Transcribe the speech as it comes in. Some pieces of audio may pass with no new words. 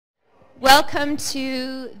Welcome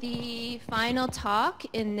to the final talk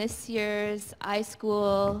in this year's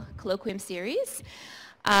iSchool Colloquium Series.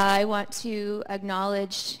 I want to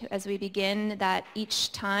acknowledge as we begin that this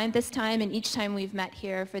time and each time we've met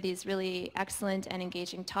here for these really excellent and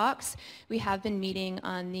engaging talks, we have been meeting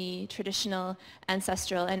on the traditional,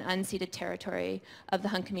 ancestral, and unceded territory of the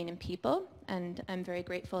Hunkaminam people. And I'm very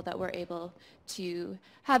grateful that we're able to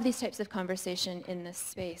have these types of conversation in this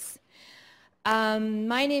space.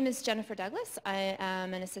 My name is Jennifer Douglas. I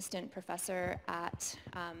am an assistant professor at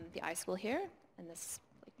the iSchool here, and this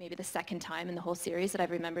maybe the second time in the whole series that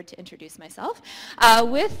I've remembered to introduce myself.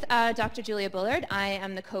 With Dr. Julia Bullard, I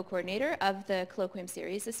am the co-coordinator of the Colloquium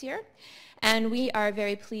Series this year, and we are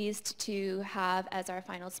very pleased to have as our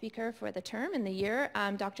final speaker for the term in the year,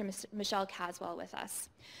 Dr. Michelle Caswell with us.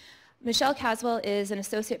 Michelle Caswell is an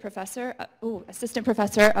assistant professor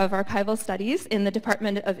of archival studies in the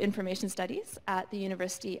Department of Information Studies at the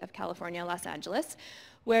University of California, Los Angeles,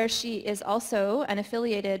 where she is also an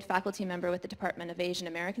affiliated faculty member with the Department of Asian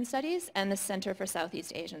American Studies and the Center for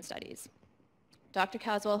Southeast Asian Studies. Dr.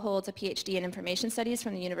 Caswell holds a PhD in Information Studies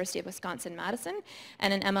from the University of Wisconsin-Madison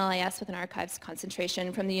and an MLIS with an archives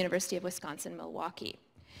concentration from the University of Wisconsin-Milwaukee.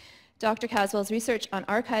 Dr. Caswell's research on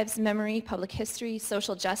archives, memory, public history,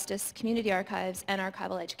 social justice, community archives, and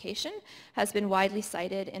archival education has been widely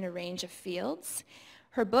cited in a range of fields.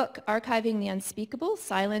 Her book, Archiving the Unspeakable,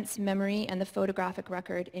 Silence, Memory, and the Photographic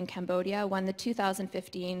Record in Cambodia, won the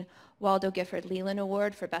 2015 Waldo Gifford Leland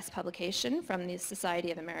Award for Best Publication from the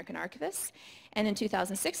Society of American Archivists. And in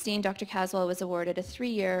 2016, Dr. Caswell was awarded a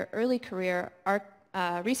 3-year early career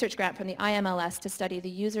research grant from the IMLS to study the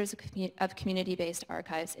users of community-based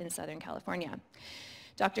archives in Southern California.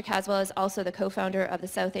 Dr. Caswell is also the co-founder of the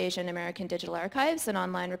South Asian American Digital Archives, an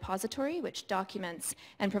online repository which documents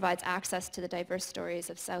and provides access to the diverse stories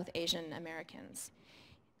of South Asian Americans.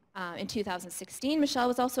 In 2016, Michelle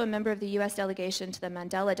was also a member of the U.S. delegation to the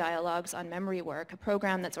Mandela Dialogues on Memory Work, a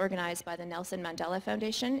program that's organized by the Nelson Mandela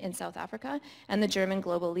Foundation in South Africa and the German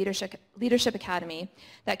Global Leadership Academy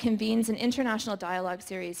that convenes an international dialogue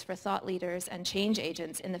series for thought leaders and change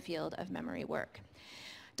agents in the field of memory work.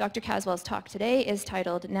 Dr. Caswell's talk today is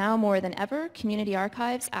titled, Now More Than Ever, Community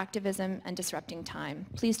Archives, Activism, and Disrupting Time.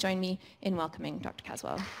 Please join me in welcoming Dr.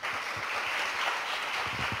 Caswell.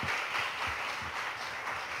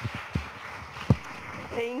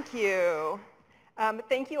 Thank you.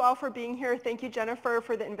 Thank you all for being here. Thank you, Jennifer,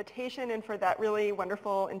 for the invitation and for that really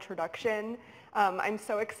wonderful introduction. I'm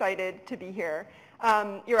so excited to be here.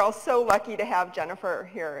 You're all so lucky to have Jennifer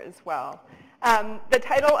here as well. The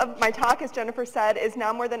title of my talk, as Jennifer said, is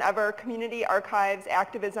Now More Than Ever, Community Archives,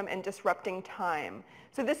 Activism, and Disrupting Time.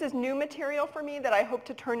 So this is new material for me that I hope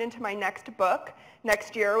to turn into my next book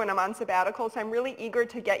next year when I'm on sabbatical. So I'm really eager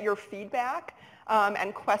to get your feedback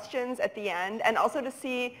and questions at the end, and also to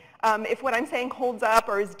see if what I'm saying holds up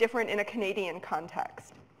or is different in a Canadian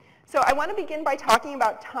context. So I want to begin by talking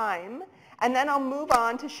about time, and then I'll move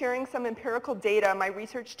on to sharing some empirical data my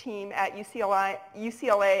research team at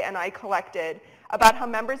UCLA and I collected about how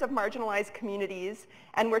members of marginalized communities,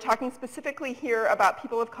 and we're talking specifically here about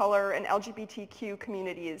people of color and LGBTQ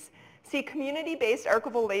communities, see community-based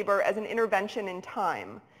archival labor as an intervention in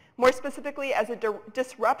time, more specifically as a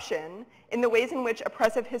disruption in the ways in which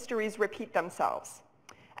oppressive histories repeat themselves.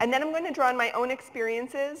 And then I'm going to draw on my own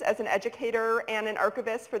experiences as an educator and an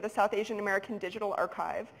archivist for the South Asian American Digital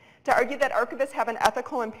Archive to argue that archivists have an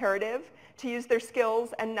ethical imperative to use their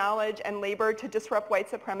skills and knowledge and labor to disrupt white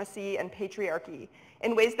supremacy and patriarchy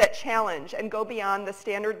in ways that challenge and go beyond the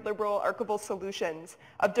standard liberal archival solutions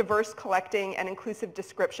of diverse collecting and inclusive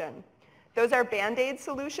description. Those are Band-Aid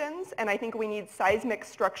solutions, and I think we need seismic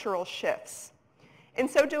structural shifts. In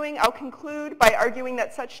so doing, I'll conclude by arguing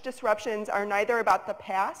that such disruptions are neither about the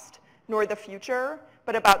past nor the future,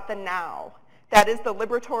 but about the now. That is the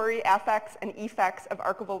liberatory affects and effects of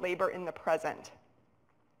archival labor in the present.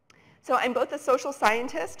 So I'm both a social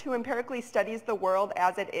scientist who empirically studies the world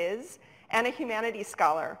as it is, and a humanities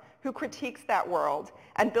scholar who critiques that world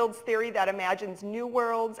and builds theory that imagines new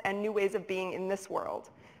worlds and new ways of being in this world.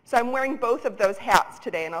 So I'm wearing both of those hats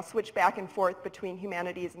today, and I'll switch back and forth between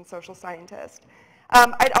humanities and social scientist.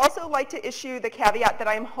 I'd also like to issue the caveat that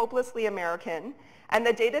I am hopelessly American, and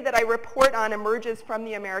the data that I report on emerges from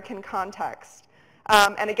the American context.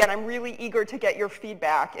 And again, I'm really eager to get your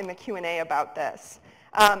feedback in the Q&A about this.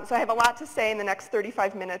 So I have a lot to say in the next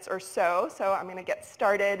 35 minutes or so I'm going to get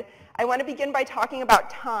started. I want to begin by talking about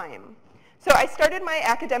time. So I started my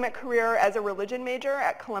academic career as a religion major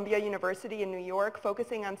at Columbia University in New York,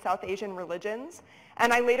 focusing on South Asian religions.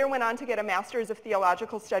 And I later went on to get a Master's of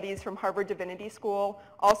Theological Studies from Harvard Divinity School,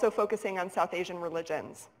 also focusing on South Asian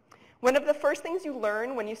religions. One of the first things you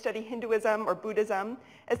learn when you study Hinduism or Buddhism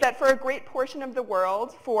is that for a great portion of the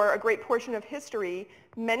world, for a great portion of history,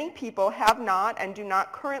 many people have not and do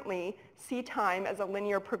not currently see time as a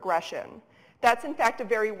linear progression. That's in fact a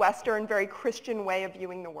very Western, very Christian way of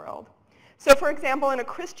viewing the world. So for example, in a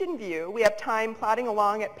Christian view, we have time plodding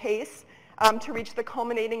along at pace to reach the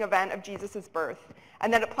culminating event of Jesus' birth.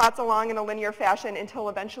 And then it plots along in a linear fashion until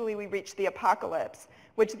eventually we reach the apocalypse,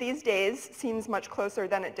 which these days seems much closer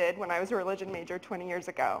than it did when I was a religion major 20 years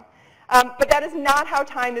ago. But that is not how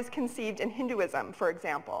time is conceived in Hinduism, for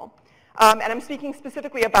example. And I'm speaking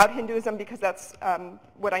specifically about Hinduism because that's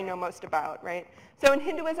what I know most about, right? So in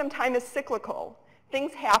Hinduism, time is cyclical.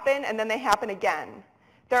 Things happen and then they happen again.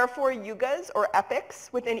 There are 4 yugas, or epochs,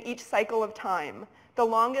 within each cycle of time, the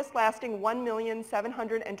longest lasting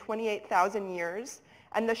 1,728,000 years,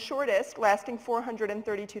 and the shortest lasting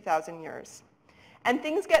 432,000 years. And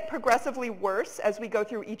things get progressively worse as we go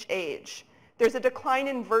through each age. There's a decline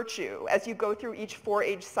in virtue as you go through each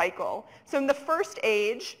 4-age cycle. So in the first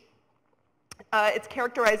age, it's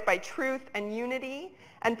characterized by truth and unity,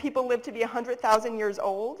 and people live to be 100,000 years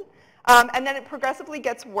old. And then it progressively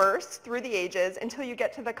gets worse through the ages until you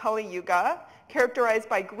get to the Kali Yuga, characterized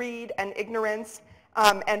by greed and ignorance,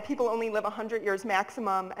 and people only live 100 years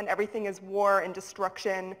maximum, and everything is war and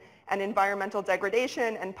destruction and environmental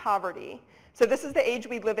degradation and poverty. So this is the age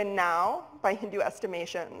we live in now by Hindu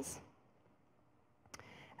estimations.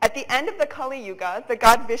 At the end of the Kali Yuga, the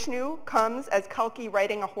god Vishnu comes as Kalki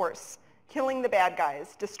riding a horse, killing the bad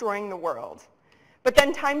guys, destroying the world. But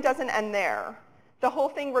then time doesn't end there. The whole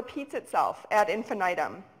thing repeats itself ad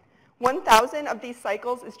infinitum. 1,000 of these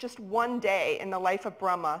cycles is just one day in the life of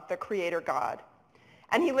Brahma, the creator god.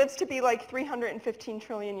 And he lives to be like 315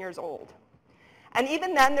 trillion years old. And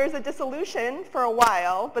even then, there's a dissolution for a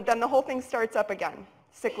while, but then the whole thing starts up again,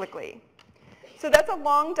 cyclically. So that's a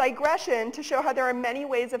long digression to show how there are many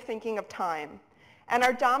ways of thinking of time. And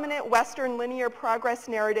our dominant Western linear progress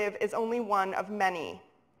narrative is only one of many.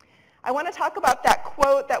 I want to talk about that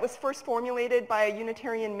quote that was first formulated by a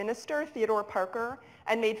Unitarian minister, Theodore Parker,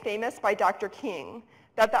 and made famous by Dr. King,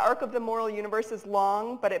 that the arc of the moral universe is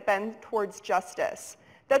long, but it bends towards justice.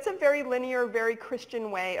 That's a very linear, very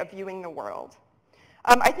Christian way of viewing the world.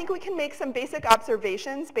 I think we can make some basic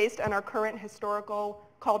observations based on our current historical,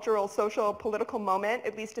 cultural, social, political moment,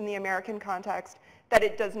 at least in the American context, that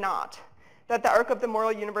it does not. That the arc of the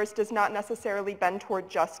moral universe does not necessarily bend toward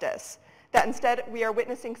justice. That instead we are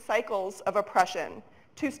witnessing cycles of oppression,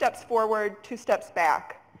 2 steps forward, 2 steps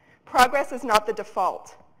back. Progress is not the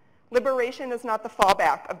default. Liberation is not the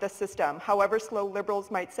fallback of the system, however slow liberals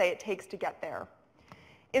might say it takes to get there.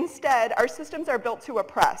 Instead, our systems are built to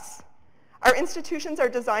oppress. Our institutions are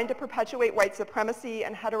designed to perpetuate white supremacy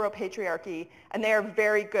and heteropatriarchy, and they are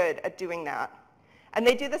very good at doing that. And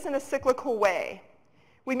they do this in a cyclical way.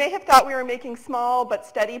 We may have thought we were making small but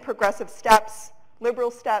steady progressive steps, liberal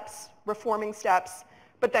steps, reforming steps,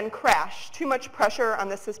 but then crash, too much pressure on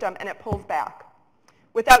the system, and it pulls back.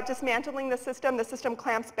 Without dismantling the system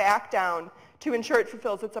clamps back down to ensure it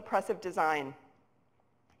fulfills its oppressive design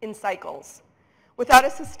in cycles. Without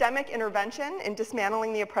a systemic intervention in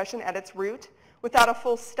dismantling the oppression at its root, without a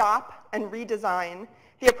full stop and redesign,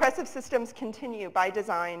 the oppressive systems continue by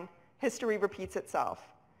design. History repeats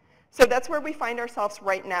itself. So that's where we find ourselves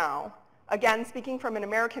right now. Again, speaking from an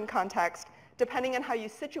American context, depending on how you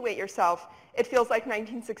situate yourself, it feels like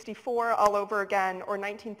 1964 all over again, or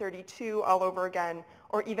 1932 all over again,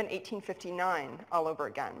 or even 1859 all over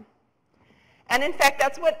again. And in fact,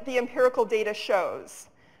 that's what the empirical data shows.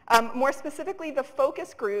 More specifically, the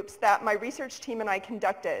focus groups that my research team and I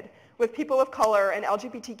conducted with people of color and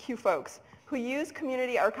LGBTQ folks who use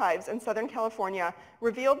community archives in Southern California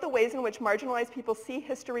revealed the ways in which marginalized people see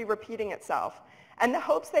history repeating itself, and the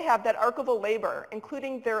hopes they have that archival labor,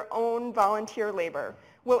 including their own volunteer labor,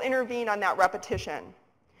 will intervene on that repetition.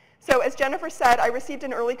 So as Jennifer said, I received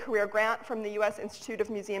an early career grant from the U.S. Institute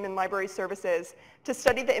of Museum and Library Services to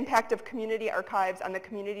study the impact of community archives on the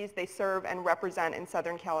communities they serve and represent in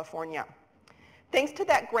Southern California. Thanks to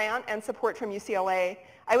that grant and support from UCLA,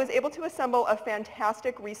 I was able to assemble a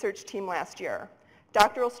fantastic research team last year.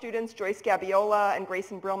 Doctoral students Joyce Gabiola and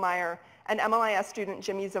Grayson Brillmeyer, and MLIS student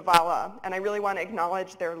Jimmy Zavala, and I really want to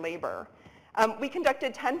acknowledge their labor. We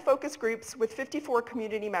conducted 10 focus groups with 54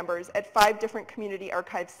 community members at 5 different community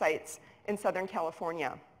archive sites in Southern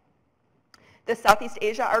California. The Southeast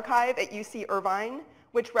Asia Archive at UC Irvine,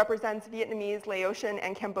 which represents Vietnamese, Laotian,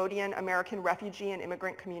 and Cambodian American refugee and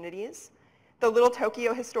immigrant communities. The Little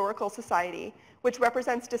Tokyo Historical Society, which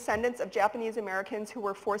represents descendants of Japanese Americans who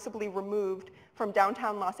were forcibly removed from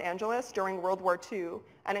downtown Los Angeles during World War II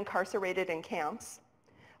and incarcerated in camps.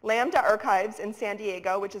 Lambda Archives in San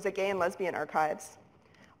Diego, which is a gay and lesbian archives,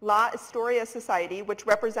 La Historia Society, which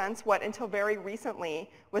represents what until very recently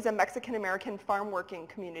was a Mexican-American farm working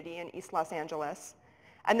community in East Los Angeles,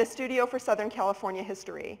 and the Studio for Southern California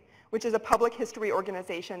History, which is a public history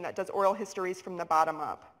organization that does oral histories from the bottom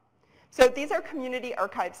up. So these are community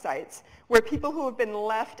archive sites where people who have been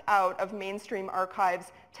left out of mainstream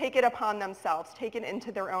archives take it upon themselves, take it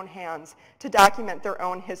into their own hands to document their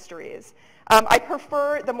own histories. I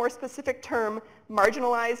prefer the more specific term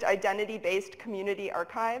marginalized identity-based community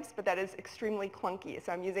archives, but that is extremely clunky.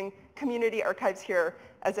 So I'm using community archives here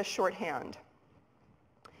as a shorthand.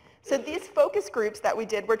 So these focus groups that we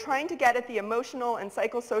did were trying to get at the emotional and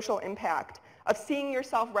psychosocial impact of seeing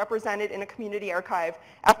yourself represented in a community archive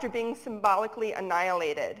after being symbolically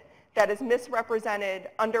annihilated, that is misrepresented,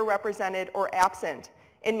 underrepresented, or absent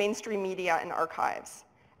in mainstream media and archives.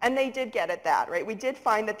 And they did get at that, right? We did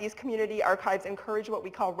find that these community archives encourage what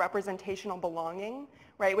we call representational belonging,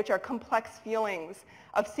 right? Which are complex feelings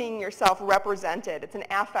of seeing yourself represented. It's an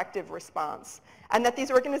affective response. And that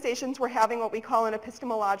these organizations were having what we call an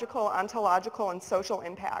epistemological, ontological, and social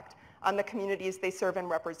impact on the communities they serve and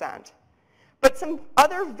represent. But some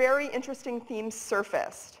other very interesting themes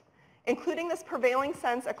surfaced, including this prevailing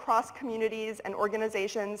sense across communities and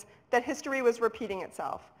organizations that history was repeating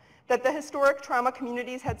itself, that the historic trauma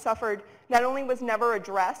communities had suffered not only was never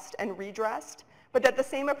addressed and redressed, but that the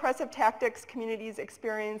same oppressive tactics communities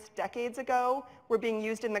experienced decades ago were being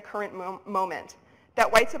used in the current moment,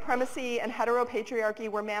 that white supremacy and heteropatriarchy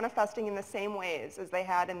were manifesting in the same ways as they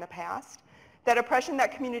had in the past, that oppression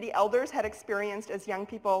that community elders had experienced as young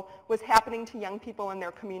people was happening to young people in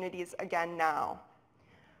their communities again now.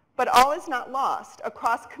 But all is not lost.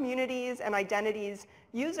 Across communities and identities,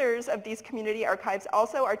 users of these community archives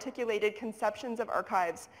also articulated conceptions of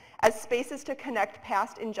archives as spaces to connect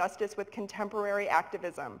past injustice with contemporary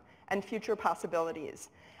activism and future possibilities,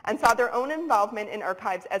 and saw their own involvement in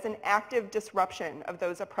archives as an active disruption of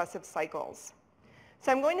those oppressive cycles.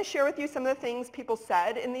 So I'm going to share with you some of the things people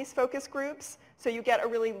said in these focus groups so you get a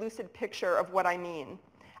really lucid picture of what I mean.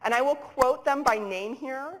 And I will quote them by name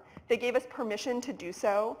here. They gave us permission to do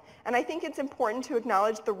so. And I think it's important to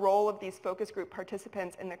acknowledge the role of these focus group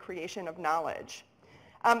participants in the creation of knowledge.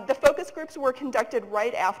 The focus groups were conducted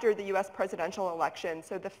right after the US presidential election,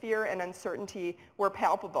 so the fear and uncertainty were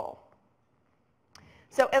palpable.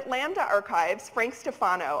 So at Lambda Archives, Frank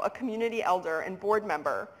Stefano, a community elder and board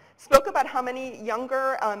member, spoke about how many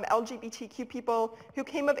younger LGBTQ people who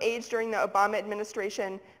came of age during the Obama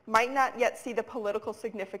administration might not yet see the political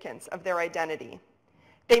significance of their identity.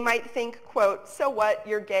 They might think, quote, "So what,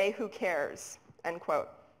 you're gay, who cares," end quote.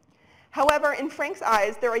 However, in Frank's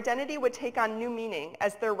eyes, their identity would take on new meaning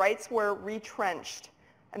as their rights were retrenched,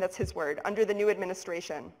 and that's his word, under the new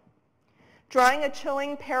administration. Drawing a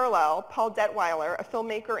chilling parallel, Paul Detweiler, a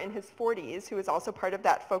filmmaker in his 40s, who was also part of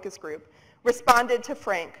that focus group, responded to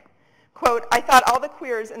Frank, quote, "I thought all the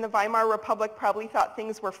queers in the Weimar Republic probably thought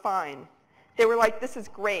things were fine. They were like, this is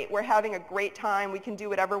great, we're having a great time, we can do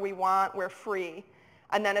whatever we want, we're free."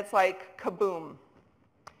 And then it's like, kaboom.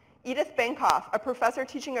 Edith Benkoff, a professor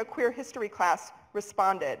teaching a queer history class,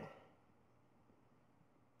 responded.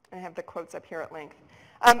 I have the quotes up here at length.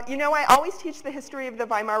 You know, I always teach the history of the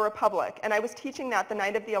Weimar Republic, and I was teaching that the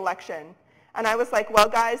night of the election. And I was like, well,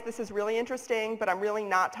 guys, this is really interesting, but I'm really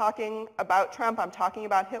not talking about Trump, I'm talking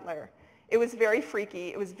about Hitler. It was very freaky.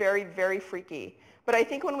 It was very, very freaky. But I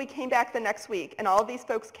think when we came back the next week, and all of these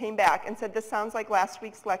folks came back and said, this sounds like last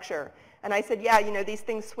week's lecture. And I said, yeah, you know, these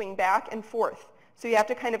things swing back and forth. So you have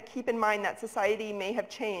to kind of keep in mind that society may have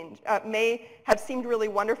changed, may have seemed really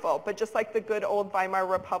wonderful, but just like the good old Weimar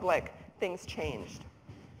Republic, things changed.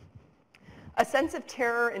 A sense of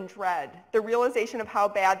terror and dread, the realization of how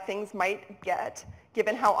bad things might get,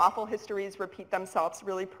 given how awful histories repeat themselves,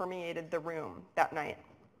 really permeated the room that night.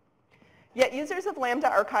 Yet users of Lambda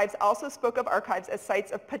Archives also spoke of archives as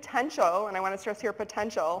sites of potential, and I want to stress here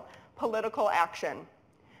potential, political action.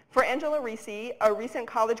 For Angela Risi, a recent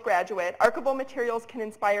college graduate, archival materials can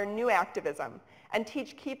inspire new activism and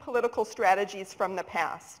teach key political strategies from the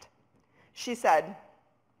past. She said,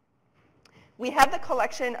 "We have the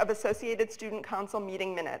collection of Associated Student Council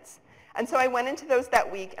meeting minutes. And so I went into those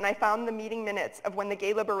that week and I found the meeting minutes of when the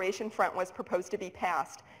Gay Liberation Front was proposed to be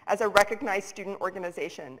passed as a recognized student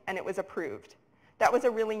organization, and it was approved. That was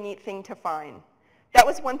a really neat thing to find. That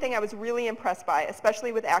was one thing I was really impressed by,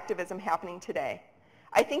 especially with activism happening today.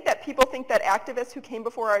 I think that people think that activists who came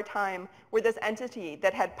before our time were this entity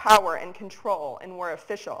that had power and control and were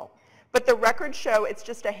official. But the records show it's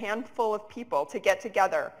just a handful of people to get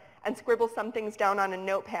together and scribble some things down on a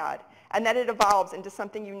notepad, and that it evolves into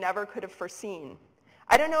something you never could have foreseen.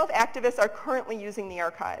 I don't know if activists are currently using the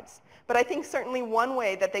archives, but I think certainly one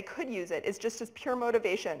way that they could use it is just as pure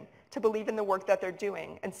motivation to believe in the work that they're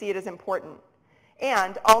doing and see it as important.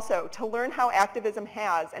 And also to learn how activism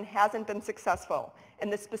has and hasn't been successful in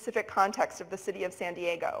the specific context of the city of San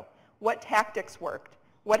Diego. What tactics worked,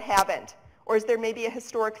 what haven't, or is there maybe a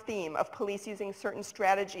historic theme of police using certain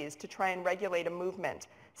strategies to try and regulate a movement,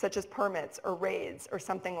 such as permits or raids or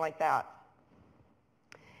something like that?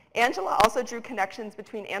 Angela also drew connections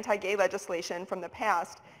between anti-gay legislation from the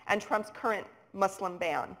past and Trump's current Muslim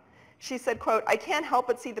ban. She said, quote, "I can't help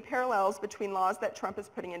but see the parallels between laws that Trump is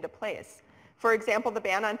putting into place. For example, the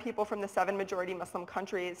ban on people from the 7 majority Muslim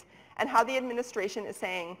countries, and how the administration is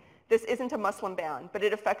saying this isn't a Muslim ban, but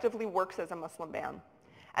it effectively works as a Muslim ban.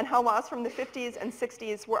 And how laws from the 50s and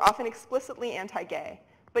 60s were often explicitly anti-gay,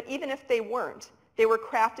 but even if they weren't, they were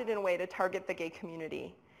crafted in a way to target the gay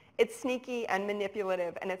community. It's sneaky and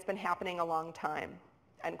manipulative, and it's been happening a long time,"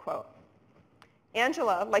 end quote.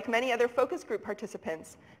 Angela, like many other focus group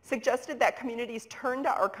participants, suggested that communities turn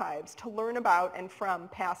to archives to learn about and from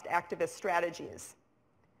past activist strategies.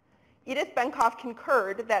 Edith Benkoff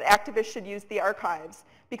concurred that activists should use the archives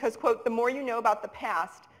because, quote, "the more you know about the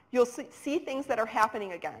past, you'll see things that are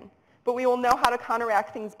happening again, but we will know how to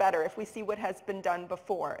counteract things better if we see what has been done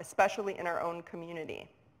before, especially in our own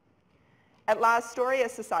community." At La Astoria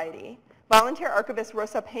Society, volunteer archivist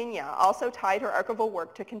Rosa Peña also tied her archival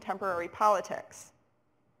work to contemporary politics.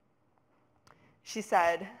 She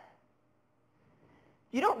said,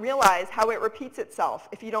 "You don't realize how it repeats itself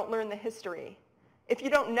if you don't learn the history. If you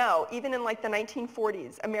don't know, even in like the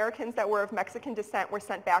 1940s, Americans that were of Mexican descent were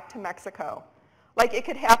sent back to Mexico. Like it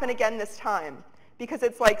could happen again this time, because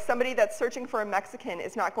it's like somebody that's searching for a Mexican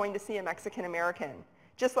is not going to see a Mexican American,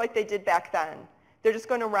 just like they did back then. They're just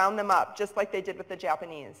going to round them up, just like they did with the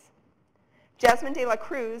Japanese." Jasmine de la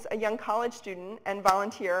Cruz, a young college student and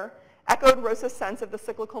volunteer, echoed Rosa's sense of the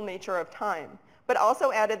cyclical nature of time, but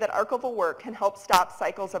also added that archival work can help stop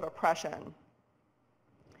cycles of oppression.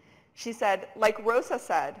 She said, "Like Rosa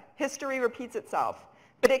said, history repeats itself,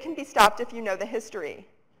 but it can be stopped if you know the history.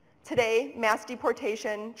 Today, mass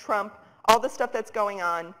deportation, Trump, all the stuff that's going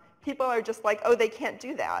on, people are just like, oh, they can't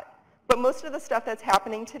do that. But most of the stuff that's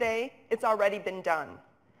happening today, it's already been done.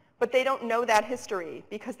 But they don't know that history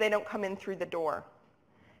because they don't come in through the door."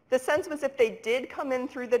 The sense was if they did come in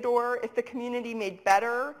through the door, if the community made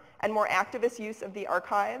better and more activist use of the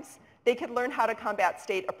archives, they could learn how to combat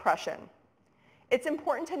state oppression. It's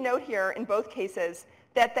important to note here in both cases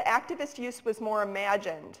that the activist use was more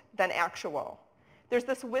imagined than actual. There's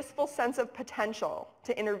this wistful sense of potential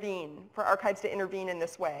to intervene, for archives to intervene in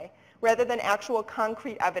this way, rather than actual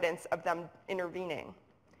concrete evidence of them intervening.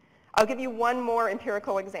 I'll give you one more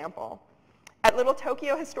empirical example. At Little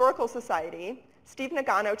Tokyo Historical Society, Steve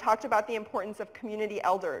Nagano talked about the importance of community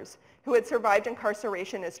elders who had survived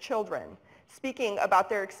incarceration as children, speaking about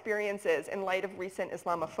their experiences in light of recent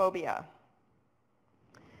Islamophobia.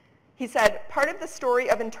 He said, "Part of the story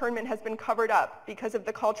of internment has been covered up because of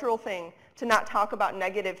the cultural thing to not talk about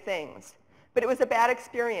negative things. But it was a bad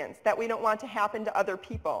experience that we don't want to happen to other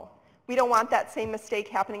people. We don't want that same mistake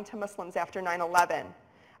happening to Muslims after 9/11.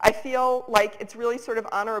 I feel like it's really sort of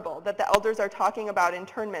honorable that the elders are talking about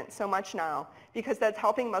internment so much now because that's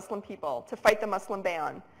helping Muslim people to fight the Muslim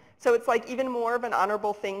ban. So it's like even more of an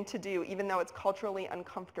honorable thing to do, even though it's culturally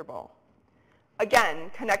uncomfortable." Again,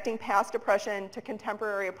 connecting past oppression to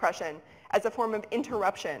contemporary oppression as a form of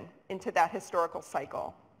interruption into that historical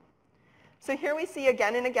cycle. So here we see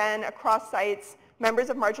again and again across sites, members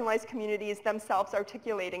of marginalized communities themselves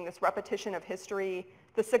articulating this repetition of history,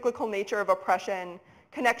 the cyclical nature of oppression,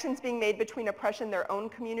 connections being made between oppression their own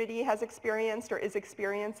community has experienced or is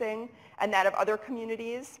experiencing and that of other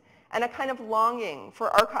communities, and a kind of longing for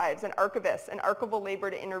archives and archivists and archival labor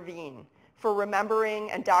to intervene, for remembering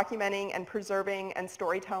and documenting and preserving and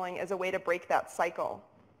storytelling as a way to break that cycle.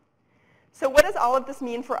 So what does all of this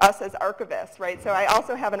mean for us as archivists, right? So I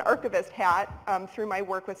also have an archivist hat through my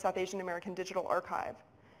work with South Asian American Digital Archive.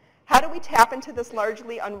 How do we tap into this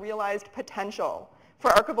largely unrealized potential for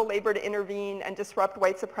archival labor to intervene and disrupt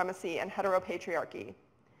white supremacy and heteropatriarchy?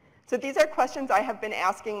 So these are questions I have been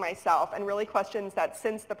asking myself, and really questions that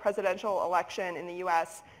since the presidential election in the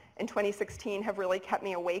US in 2016 have really kept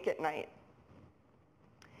me awake at night.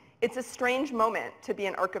 It's a strange moment to be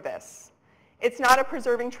an archivist. It's not a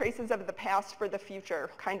preserving traces of the past for the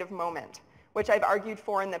future kind of moment, which I've argued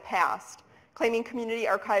for in the past, claiming community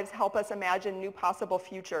archives help us imagine new possible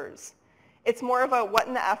futures. It's more of a what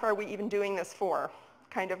in the F are we even doing this for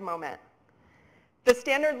kind of moment. The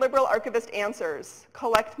standard liberal archivist answers: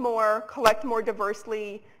 collect more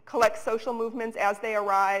diversely, collect social movements as they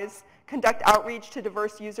arise, conduct outreach to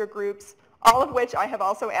diverse user groups, all of which I have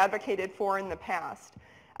also advocated for in the past.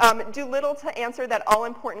 Do little to answer that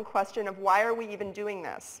all-important question of why are we even doing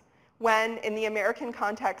this, when in the American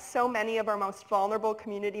context, so many of our most vulnerable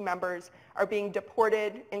community members are being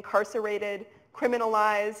deported, incarcerated,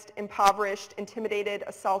 criminalized, impoverished, intimidated,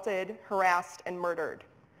 assaulted, harassed, and murdered.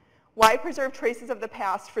 Why preserve traces of the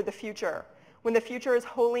past for the future, when the future is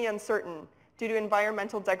wholly uncertain due to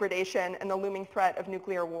environmental degradation and the looming threat of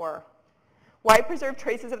nuclear war? Why preserve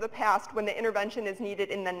traces of the past when the intervention is needed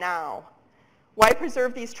in the now? Why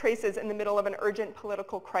preserve these traces in the middle of an urgent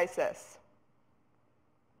political crisis?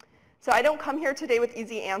 So I don't come here today with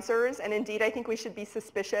easy answers, and indeed I think we should be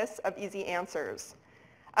suspicious of easy answers.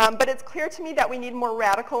 But it's clear to me that we need more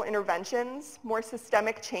radical interventions, more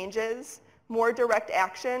systemic changes, more direct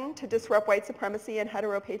action to disrupt white supremacy and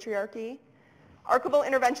heteropatriarchy. Archival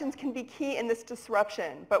interventions can be key in this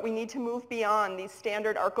disruption, but we need to move beyond these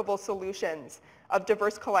standard archival solutions of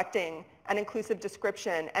diverse collecting and inclusive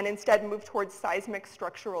description, and instead move towards seismic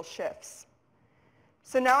structural shifts.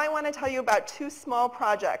 So now I want to tell you about two small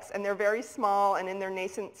projects, and they're very small and in their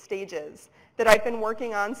nascent stages, that I've been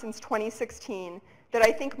working on since 2016 that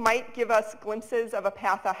I think might give us glimpses of a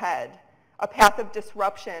path ahead, a path of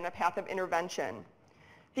disruption, a path of intervention.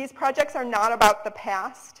 These projects are not about the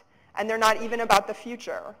past, and they're not even about the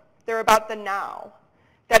future. They're about the now.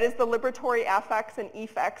 That is the liberatory affects and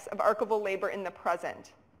effects of archival labor in the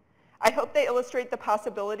present. I hope they illustrate the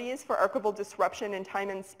possibilities for archival disruption in time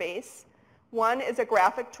and space. One is a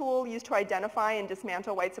graphic tool used to identify and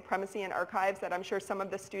dismantle white supremacy in archives that I'm sure some of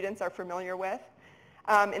the students are familiar with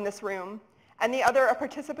in this room. And the other, a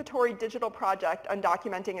participatory digital project on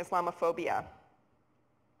documenting Islamophobia.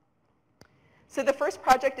 So the first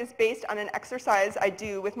project is based on an exercise I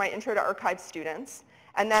do with my Intro to Archive students,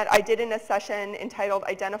 and that I did in a session entitled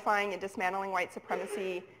Identifying and Dismantling White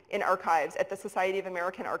Supremacy in Archives at the Society of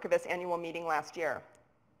American Archivists annual meeting last year.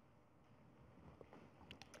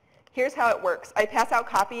 Here's how it works. I pass out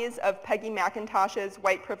copies of Peggy McIntosh's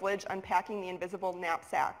White Privilege, Unpacking the Invisible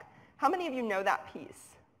Knapsack. How many of you know that piece?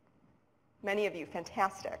 Many of you,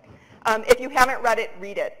 fantastic. If you haven't read it,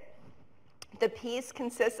 read it. The piece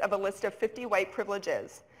consists of a list of 50 white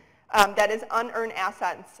privileges that is unearned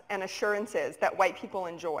assets and assurances that white people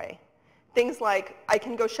enjoy. Things like, I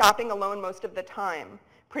can go shopping alone most of the time,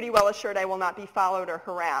 pretty well assured I will not be followed or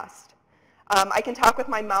harassed. I can talk with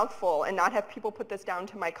my mouth full and not have people put this down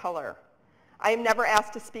to my color. I am never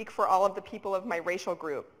asked to speak for all of the people of my racial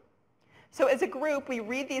group. So as a group, we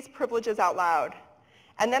read these privileges out loud.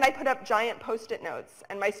 And then I put up giant Post-it notes.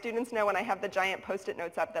 And my students know when I have the giant Post-it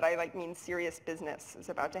notes up that I mean serious business is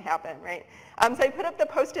about to happen, right? So I put up the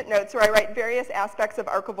Post-it notes where I write various aspects of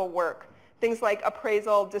archival work, things like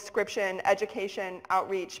appraisal, description, education,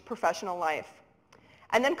 outreach, professional life.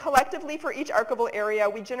 And then collectively for each archival area,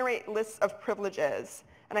 we generate lists of privileges.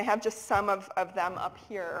 And I have just some of them up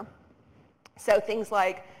here. So things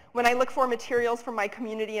like, when I look for materials from my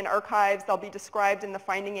community and archives, they'll be described in the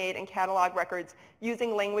finding aid and catalog records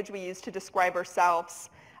using language we use to describe ourselves.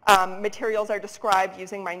 Materials are described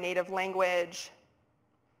using my native language.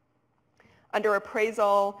 Under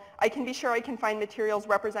appraisal, I can be sure I can find materials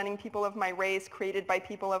representing people of my race, created by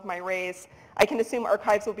people of my race. I can assume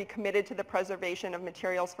archives will be committed to the preservation of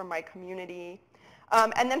materials from my community.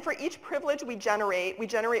 And then for each privilege we generate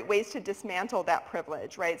ways to dismantle that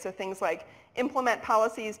privilege, right? So things like implement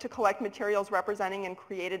policies to collect materials representing and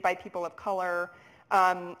created by people of color,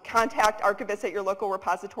 contact archivists at your local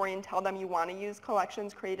repository and tell them you want to use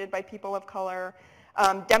collections created by people of color,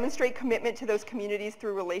 demonstrate commitment to those communities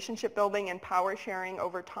through relationship building and power sharing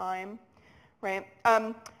over time, right?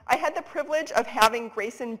 I had the privilege of having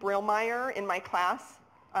Grayson Brillmeyer in my class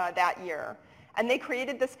that year. And they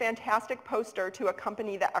created this fantastic poster to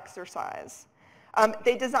accompany the exercise.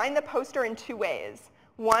 They designed the poster in two ways.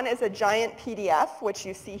 One is a giant PDF, which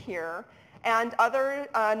you see here, and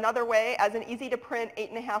another way as an easy to print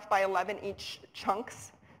 8.5 by 11 each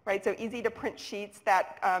chunks, right? So easy to print sheets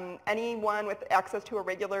that anyone with access to a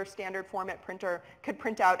regular standard format printer could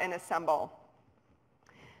print out and assemble.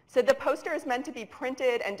 So the poster is meant to be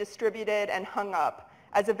printed and distributed and hung up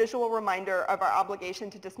as a visual reminder of our obligation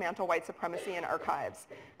to dismantle white supremacy in archives.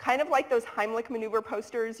 Kind of like those Heimlich maneuver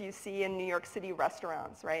posters you see in New York City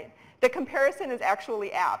restaurants, right? The comparison is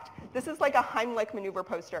actually apt. This is like a Heimlich maneuver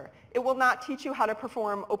poster. It will not teach you how to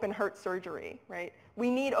perform open heart surgery, right? We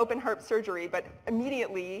need open heart surgery, but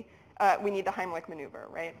immediately we need the Heimlich maneuver,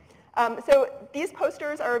 right? So these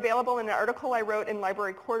posters are available in an article I wrote in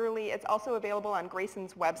Library Quarterly. It's also available on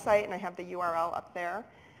Grayson's website, and I have the URL up there.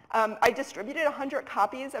 I distributed 100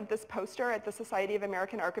 copies of this poster at the Society of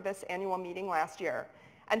American Archivists annual meeting last year.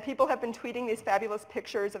 And people have been tweeting these fabulous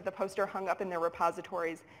pictures of the poster hung up in their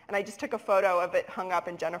repositories. And I just took a photo of it hung up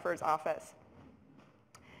in Jennifer's office.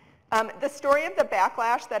 The story of the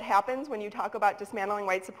backlash that happens when you talk about dismantling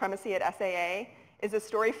white supremacy at SAA is a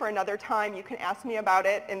story for another time. You can ask me about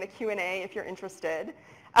it in the Q&A if you're interested.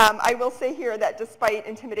 I will say here that despite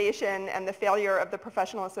intimidation and the failure of the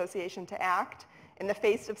Professional Association to act, in the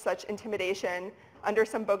face of such intimidation, under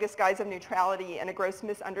some bogus guise of neutrality and a gross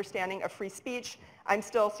misunderstanding of free speech, I'm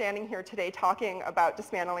still standing here today talking about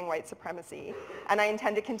dismantling white supremacy, and I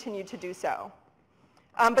intend to continue to do so.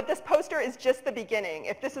 But this poster is just the beginning.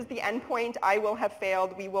 If this is the end point, I will have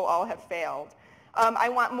failed, we will all have failed. I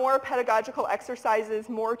want more pedagogical exercises,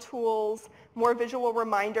 more tools, more visual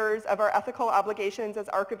reminders of our ethical obligations as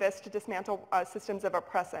archivists to dismantle systems of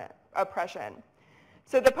oppression.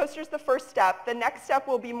 So the poster is the first step. The next step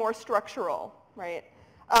will be more structural, right?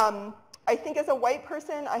 I think as a white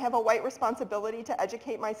person, I have a white responsibility to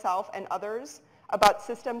educate myself and others about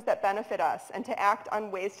systems that benefit us and to act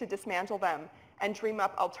on ways to dismantle them and dream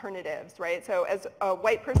up alternatives, right? So as a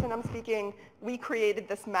white person I'm speaking, we created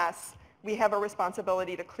this mess. We have a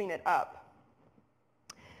responsibility to clean it up.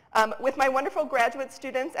 With my wonderful graduate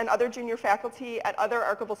students and other junior faculty at other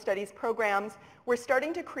archival studies programs, we're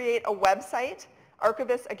starting to create a website,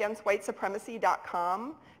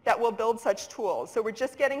 archivistsagainstwhitesupremacy.com, that will build such tools. So we're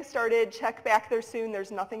just getting started. Check back there soon. There's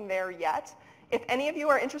nothing there yet. If any of you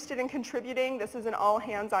are interested in contributing, this is an all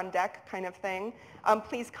hands on deck kind of thing,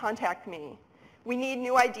 please contact me. We need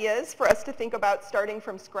new ideas for us to think about starting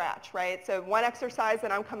from scratch, right? So one exercise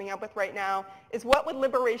that I'm coming up with right now is what would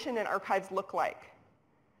liberation in archives look like?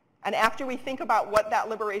 And after we think about what that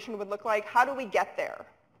liberation would look like, how do we get there,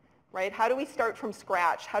 right? How do we start from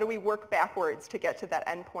scratch? How do we work backwards to get to that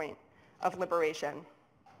end point of liberation?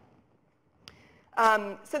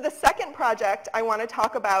 So the second project I want to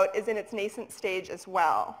talk about is in its nascent stage as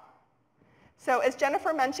well. So as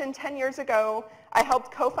Jennifer mentioned, 10 years ago, I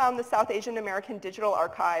helped co-found the South Asian American Digital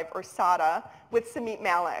Archive, or SADA, with Samit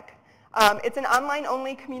Malik. It's an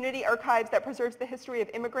online-only community archive that preserves the history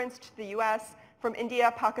of immigrants to the US from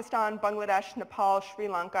India, Pakistan, Bangladesh, Nepal, Sri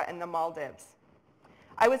Lanka, and the Maldives.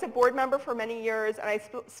 I was a board member for many years, and I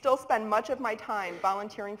still spend much of my time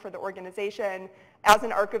volunteering for the organization as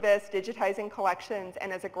an archivist, digitizing collections,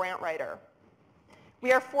 and as a grant writer.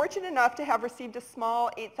 We are fortunate enough to have received a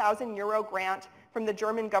small 8,000 euro grant from the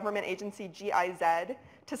German government agency GIZ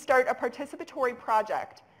to start a participatory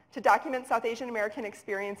project to document South Asian American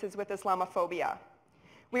experiences with Islamophobia.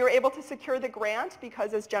 We were able to secure the grant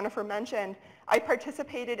because, as Jennifer mentioned, I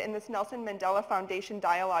participated in this Nelson Mandela Foundation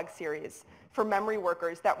Dialogue Series for memory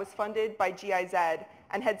workers that was funded by GIZ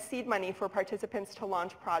and had seed money for participants to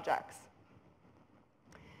launch projects.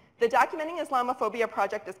 The Documenting Islamophobia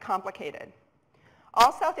project is complicated.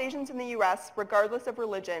 All South Asians in the US, regardless of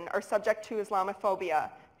religion, are subject to Islamophobia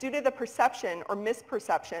due to the perception or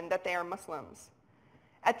misperception that they are Muslims.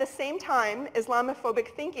 At the same time, Islamophobic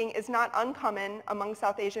thinking is not uncommon among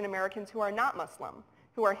South Asian Americans who are not Muslim,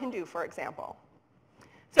 who are Hindu, for example.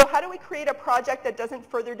 So how do we create a project that doesn't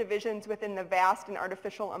further divisions within the vast and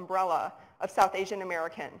artificial umbrella of South Asian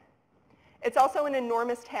American? It's also an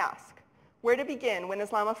enormous task. Where to begin when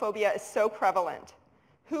Islamophobia is so prevalent?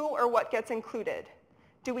 Who or what gets included?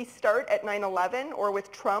 Do we start at 9/11 or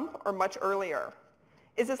with Trump or much earlier?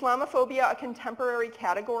 Is Islamophobia a contemporary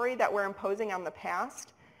category that we're imposing on the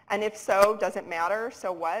past? And if so, does it matter?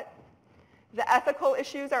 So what? The ethical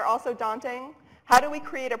issues are also daunting. How do we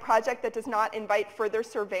create a project that does not invite further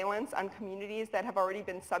surveillance on communities that have already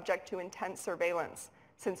been subject to intense surveillance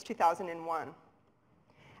since 2001?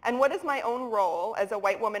 And what is my own role as a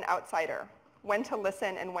white woman outsider? When to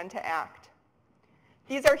listen and when to act?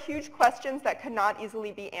 These are huge questions that could not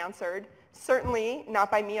easily be answered, certainly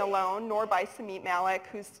not by me alone, nor by Samit Malik,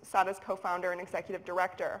 who's SADA's co-founder and executive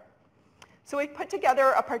director. So we've put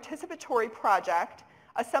together a participatory project,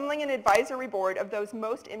 assembling an advisory board of those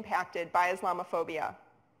most impacted by Islamophobia.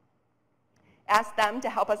 Ask them to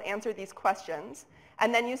help us answer these questions,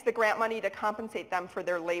 and then use the grant money to compensate them for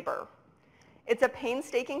their labor. It's a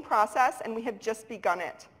painstaking process, and we have just begun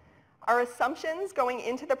it. Our assumptions going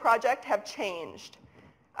into the project have changed.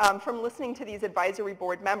 From listening to these advisory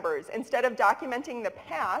board members. Instead of documenting the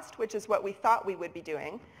past, which is what we thought we would be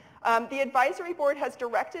doing, the advisory board has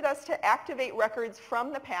directed us to activate records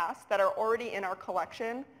from the past that are already in our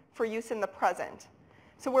collection for use in the present.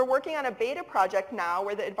 So we're working on a beta project now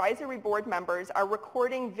where the advisory board members are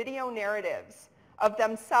recording video narratives of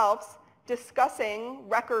themselves discussing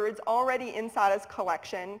records already in SADA's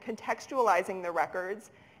collection, contextualizing the records,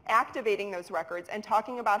 activating those records, and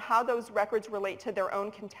talking about how those records relate to their own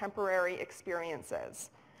contemporary experiences.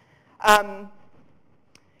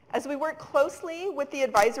 As we work closely with the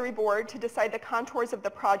advisory board to decide the contours of the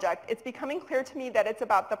project, it's becoming clear to me that it's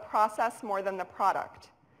about the process more than the product.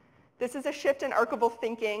 This is a shift in archival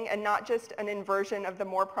thinking and not just an inversion of the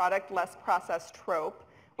more product, less process trope,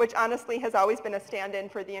 which honestly has always been a stand-in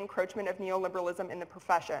for the encroachment of neoliberalism in the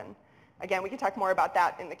profession. Again, we can talk more about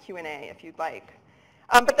that in the Q&A if you'd like.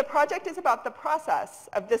 But the project is about the process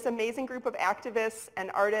of this amazing group of activists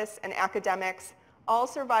and artists and academics, all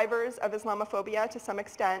survivors of Islamophobia to some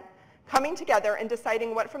extent, coming together and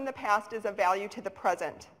deciding what from the past is of value to the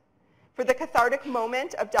present. For the cathartic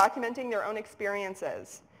moment of documenting their own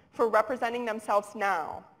experiences, for representing themselves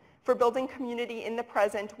now, for building community in the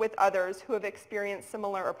present with others who have experienced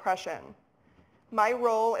similar oppression. My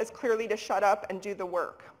role is clearly to shut up and do the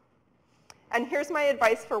work. And here's my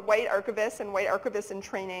advice for white archivists and white archivists in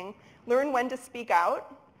training. Learn when to speak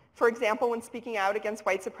out. For example, when speaking out against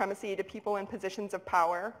white supremacy to people in positions of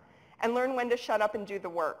power. And learn when to shut up and do the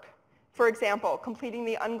work. For example, completing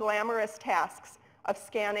the unglamorous tasks of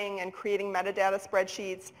scanning and creating metadata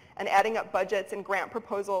spreadsheets and adding up budgets and grant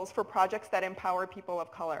proposals for projects that empower people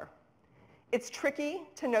of color. It's tricky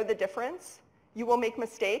to know the difference. You will make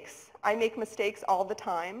mistakes. I make mistakes all the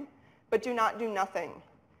time. But do not do nothing.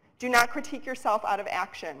 Do not critique yourself out of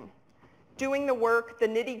action. Doing the work, the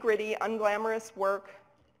nitty-gritty, unglamorous work,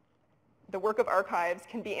 the work of archives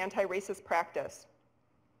can be anti-racist practice.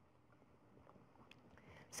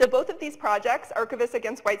 So both of these projects, Archivists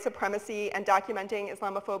Against White Supremacy and Documenting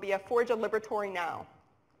Islamophobia, forge a liberatory now.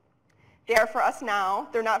 They are for us now.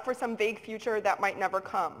 They're not for some vague future that might never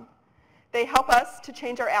come. They help us to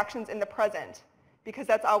change our actions in the present, because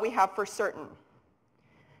that's all we have for certain.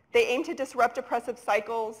 They aim to disrupt oppressive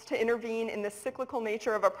cycles, to intervene in the cyclical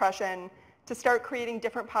nature of oppression, to start creating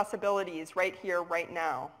different possibilities right here, right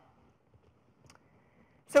now.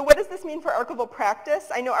 So what does this mean for archival practice?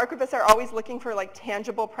 I know archivists are always looking for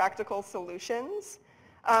tangible, practical solutions.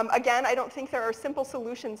 Again, I don't think there are simple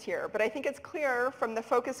solutions here, but I think it's clear from the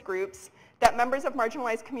focus groups that members of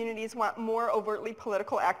marginalized communities want more overtly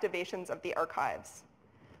political activations of the archives.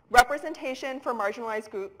 Representation for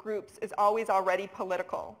marginalized groups is always already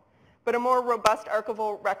political, but a more robust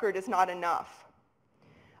archival record is not enough.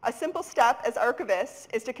 A simple step as archivists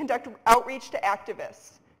is to conduct outreach to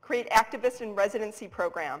activists, create activist and residency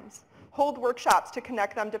programs, hold workshops to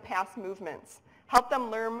connect them to past movements, help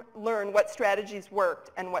them learn what strategies worked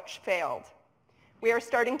and what failed. We are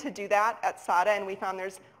starting to do that at SADA, and we found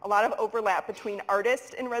there's a lot of overlap between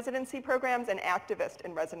artists in residency programs and activists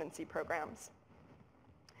in residency programs.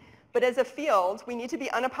 But as a field, we need to be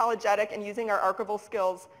unapologetic in using our archival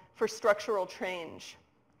skills for structural change.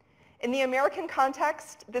 In the American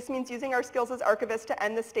context, this means using our skills as archivists to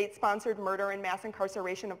end the state-sponsored murder and mass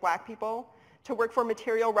incarceration of black people, to work for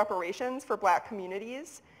material reparations for black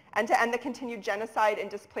communities, and to end the continued genocide and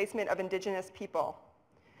displacement of indigenous people,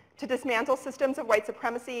 to dismantle systems of white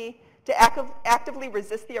supremacy, to actively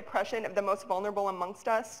resist the oppression of the most vulnerable amongst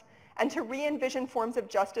us, and to re-envision forms of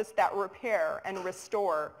justice that repair and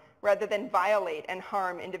restore rather than violate and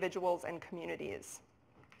harm individuals and communities.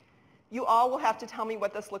 You all will have to tell me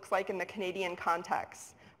what this looks like in the Canadian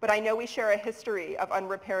context, but I know we share a history of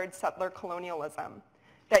unrepaired settler colonialism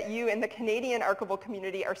that you in the Canadian archival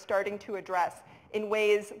community are starting to address in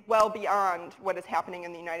ways well beyond what is happening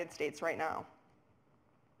in the United States right now.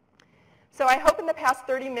 So I hope in the past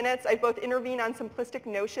 30 minutes I've both intervened on simplistic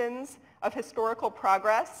notions of historical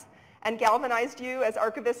progress and galvanized you as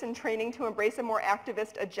archivists in training to embrace a more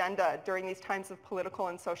activist agenda during these times of political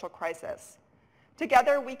and social crisis.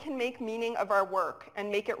 Together, we can make meaning of our work and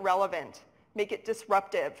make it relevant, make it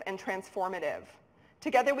disruptive and transformative.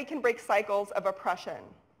 Together, we can break cycles of oppression.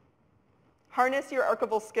 Harness your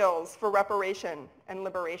archival skills for reparation and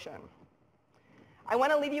liberation. I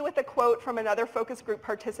want to leave you with a quote from another focus group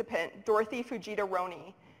participant, Dorothy Fujita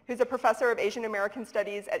Roney, who's a professor of Asian American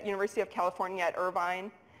Studies at University of California at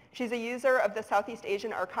Irvine. She's a user of the Southeast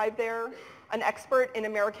Asian Archive there, an expert in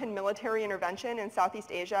American military intervention in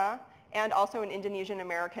Southeast Asia, and also an Indonesian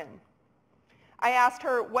American. I asked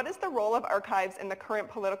her, what is the role of archives in the current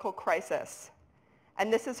political crisis?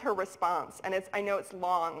 And this is her response, and I know it's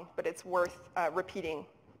long, but it's worth repeating.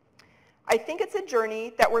 I think it's a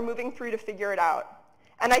journey that we're moving through to figure it out.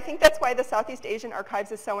 And I think that's why the Southeast Asian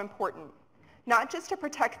Archives is so important. Not just to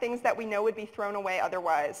protect things that we know would be thrown away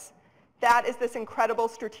otherwise. That is this incredible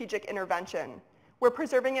strategic intervention. We're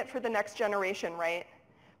preserving it for the next generation, right?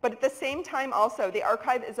 But at the same time also, the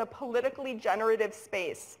archive is a politically generative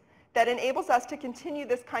space that enables us to continue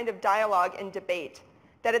this kind of dialogue and debate,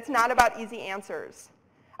 that it's not about easy answers.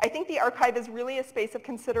 I think the archive is really a space of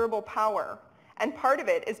considerable power, and part of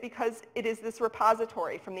it is because it is this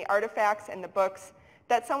repository from the artifacts and the books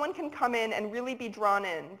that someone can come in and really be drawn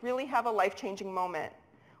in, really have a life-changing moment.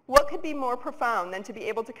 What could be more profound than to be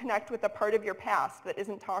able to connect with a part of your past that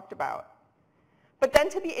isn't talked about? But then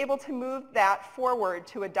to be able to move that forward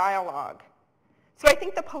to a dialogue. So I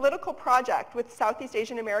think the political project with Southeast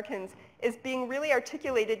Asian Americans is being really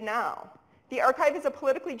articulated now. The archive is a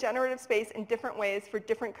politically generative space in different ways for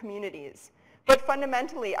different communities. But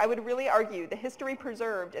fundamentally, I would really argue the history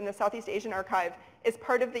preserved in the Southeast Asian Archive is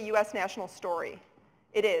part of the US national story.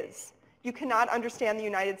 It is. You cannot understand the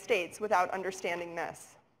United States without understanding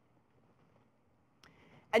this.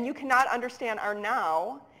 And you cannot understand our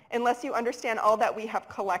now unless you understand all that we have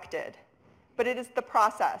collected. But it is the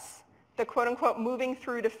process, the quote-unquote moving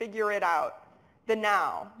through to figure it out, the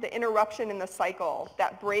now, the interruption in the cycle,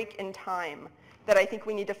 that break in time that I think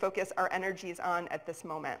we need to focus our energies on at this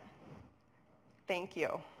moment. Thank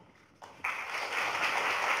you.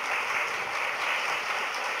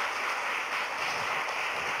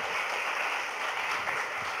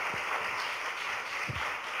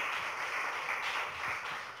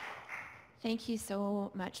 Thank you so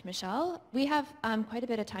much, Michelle. We have quite a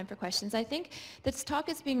bit of time for questions. I think this talk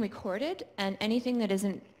is being recorded, and anything that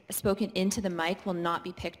isn't spoken into the mic will not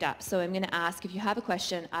be picked up. So I'm going to ask, if you have a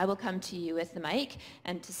question, I will come to you with the mic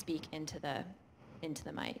and to speak into the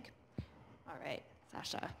mic. All right,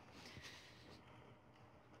 Sasha.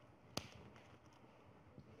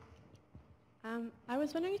 I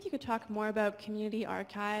was wondering if you could talk more about community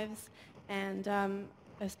archives and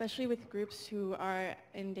especially with groups who are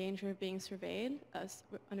in danger of being surveyed,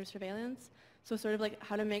 under surveillance. So sort of like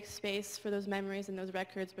how to make space for those memories and those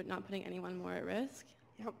records, but not putting anyone more at risk.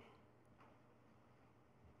 Yep.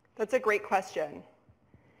 That's a great question.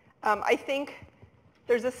 I think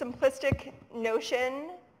there's a simplistic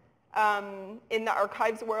notion in the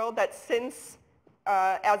archives world that since,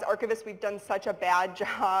 as archivists, we've done such a bad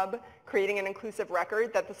job creating an inclusive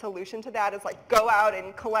record, that the solution to that is like go out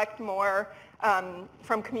and collect more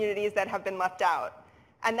from communities that have been left out.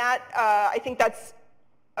 And that, I think that's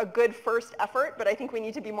a good first effort, but I think we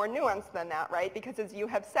need to be more nuanced than that, right? Because as you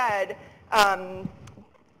have said, a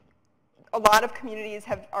lot of communities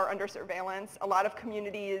are under surveillance. A lot of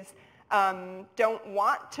communities don't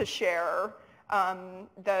want to share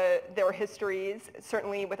their histories,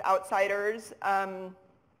 certainly with outsiders.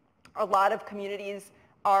 A lot of communities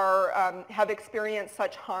have experienced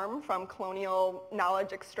such harm from colonial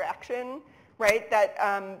knowledge extraction, right, that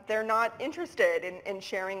they're not interested in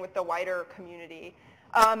sharing with the wider community.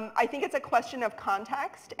 I think it's a question of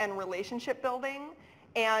context and relationship building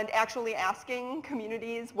and actually asking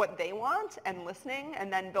communities what they want and listening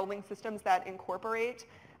and then building systems that incorporate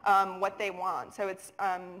what they want. So it's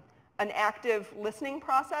an active listening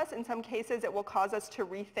process. In some cases, it will cause us to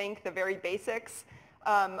rethink the very basics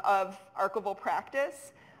of archival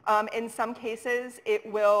practice. In some cases, it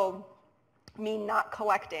will mean not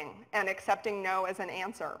collecting and accepting no as an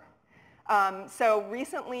answer. So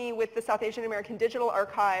recently with the South Asian American Digital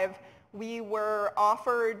Archive, we were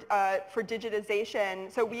offered for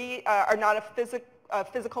digitization. So we are not a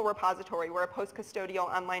physical repository. We're a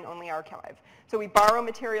post-custodial online-only archive. So we borrow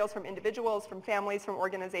materials from individuals, from families, from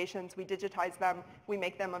organizations. We digitize them, we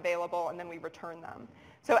make them available, and then we return them.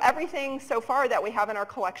 So everything so far that we have in our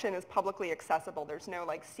collection is publicly accessible. There's no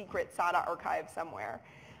like secret SADA archive somewhere.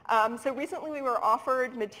 So recently we were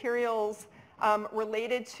offered materials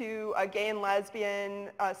related to a gay and lesbian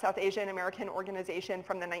South Asian American organization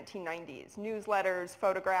from the 1990s, newsletters,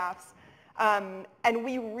 photographs. And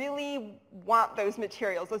we really want those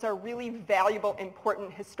materials. Those are really valuable,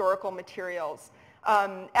 important historical materials.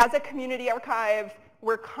 As a community archive,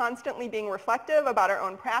 we're constantly being reflective about our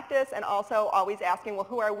own practice and also always asking, well,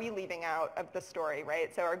 who are we leaving out of the story,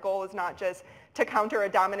 right? So our goal is not just to counter a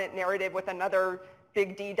dominant narrative with another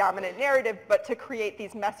big D dominant narrative, but to create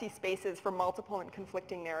these messy spaces for multiple and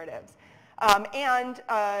conflicting narratives.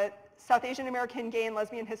 South Asian American gay and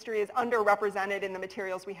lesbian history is underrepresented in the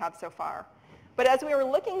materials we have so far. But as we were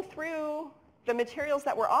looking through the materials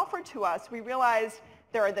that were offered to us, we realized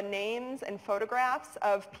there are the names and photographs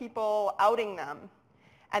of people outing them.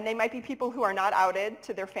 And they might be people who are not outed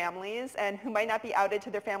to their families and who might not be outed to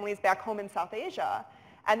their families back home in South Asia.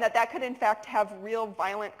 And that could in fact have real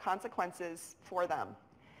violent consequences for them.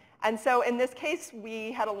 And so in this case,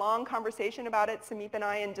 we had a long conversation about it, Sameep and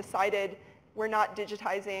I, and decided we're not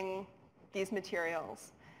digitizing these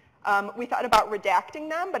materials. We thought about redacting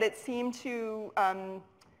them, but it seemed to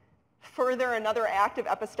further another act of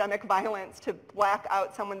epistemic violence to black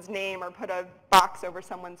out someone's name or put a box over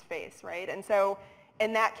someone's face, right? And so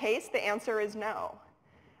in that case, the answer is no.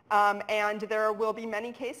 And there will be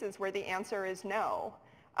many cases where the answer is no.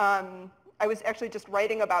 I was actually just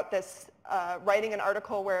writing about this writing an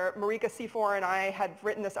article where Marika Seafor and I had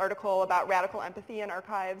written this article about radical empathy in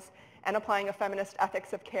archives and applying a feminist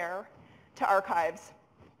ethics of care to archives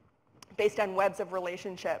based on webs of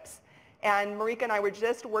relationships. And Marika and I were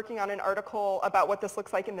just working on an article about what this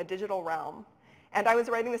looks like in the digital realm. And I was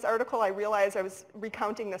writing this article, I realized I was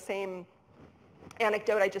recounting the same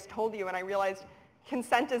anecdote I just told you, and I realized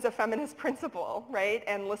consent is a feminist principle, right?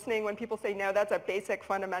 And listening when people say no, that's a basic,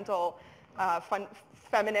 fundamental,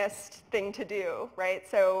 feminist thing to do, right?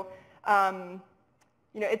 So,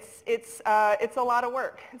 you know, it's a lot of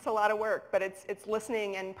work. It's a lot of work, but it's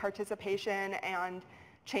listening and participation and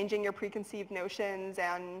changing your preconceived notions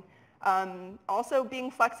and also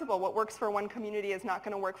being flexible. What works for one community is not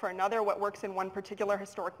going to work for another. What works in one particular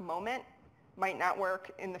historic moment might not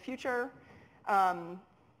work in the future. You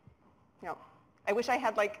know, I wish I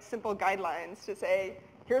had like simple guidelines to say,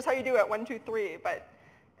 here's how you do it, 1, 2, 3. But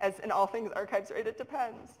as in all things archives, right, it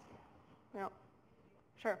depends. Yeah,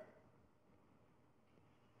 sure.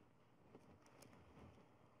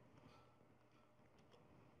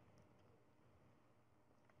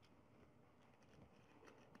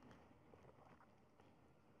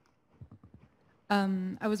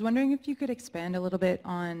 I was wondering if you could expand a little bit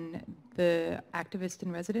on the Activist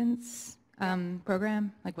in Residence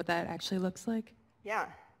program, like what that actually looks like. Yeah.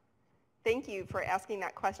 Thank you for asking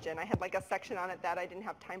that question. I had like a section on it that I didn't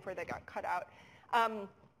have time for that got cut out.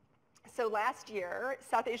 So last year,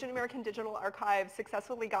 South Asian American Digital Archive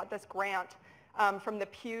successfully got this grant from the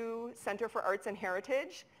Pew Center for Arts and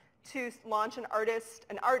Heritage to launch an artist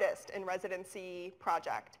in residency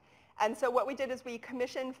project. And so what we did is we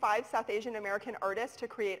commissioned 5 South Asian American artists to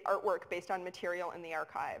create artwork based on material in the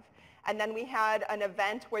archive. And then we had an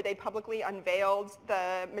event where they publicly unveiled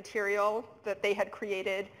the material that they had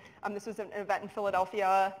created. This was an event in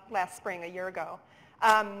Philadelphia last spring, a year ago.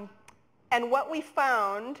 And what we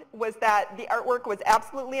found was that the artwork was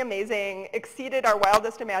absolutely amazing, exceeded our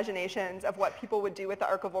wildest imaginations of what people would do with the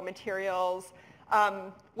archival materials,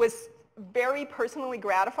 was very personally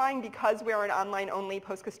gratifying because we're an online-only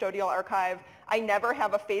post-custodial archive. I never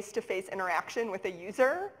have a face-to-face interaction with a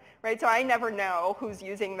user, right? So I never know who's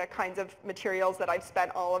using the kinds of materials that I've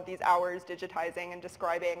spent all of these hours digitizing and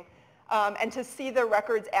describing. And to see the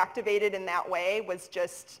records activated in that way was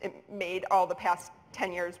just, it made all the past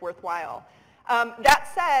 10 years worthwhile.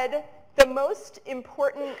 That said, the most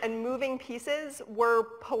important and moving pieces were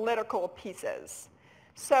political pieces.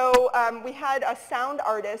 So we had a sound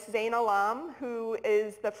artist, Zain Alam, who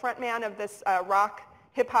is the frontman of this rock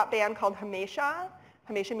hip-hop band called Hamesha.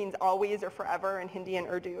 Hamesha means always or forever in Hindi and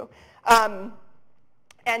Urdu.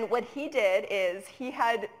 And what he did is he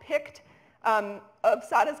had picked, of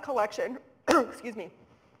Sada's collection, excuse me,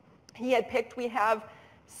 he had picked, we have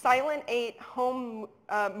Silent 8 home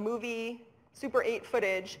movie Super 8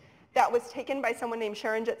 footage that was taken by someone named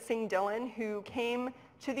Sharanjit Singh Dillon, who came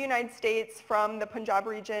to the United States from the Punjab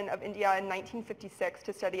region of India in 1956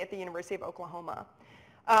 to study at the University of Oklahoma.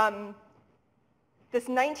 This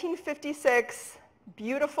 1956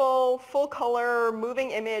 beautiful, full-color,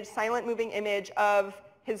 moving image, silent moving image of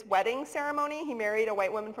his wedding ceremony. He married a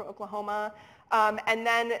white woman from Oklahoma. And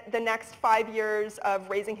then the next 5 years of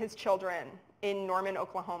raising his children in Norman,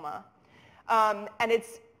 Oklahoma. And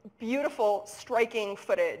it's beautiful, striking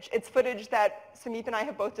footage. It's footage that Samit and I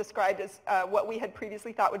have both described as what we had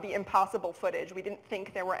previously thought would be impossible footage. We didn't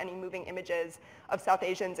think there were any moving images of South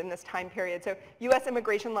Asians in this time period. So US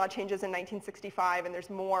immigration law changes in 1965, and there's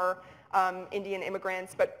more Indian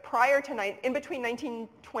immigrants. But prior to, in between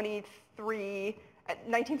 1923,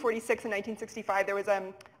 1946 and 1965, there was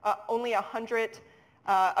only a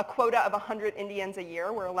quota of 100 Indians a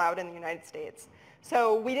year were allowed in the United States.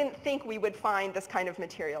 So we didn't think we would find this kind of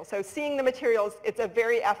material. So seeing the materials, it's a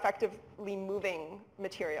very affectively moving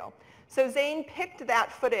material. So Zain picked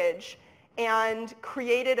that footage and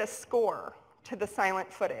created a score to the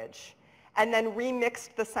silent footage and then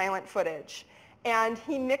remixed the silent footage. And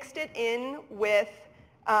he mixed it in with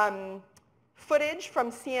footage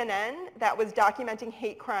from CNN that was documenting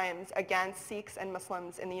hate crimes against Sikhs and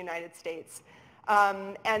Muslims in the United States.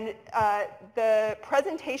 The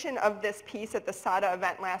presentation of this piece at the SADA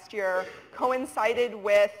event last year coincided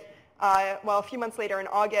with, well, a few months later in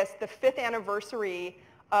August, the 5th anniversary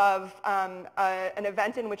of an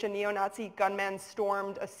event in which a neo-Nazi gunman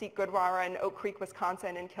stormed a Sikh Gurdwara in Oak Creek,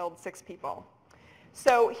 Wisconsin, and killed 6 people.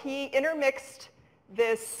 So he intermixed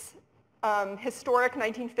this historic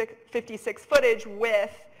 1956 footage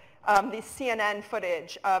with the CNN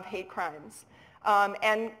footage of hate crimes,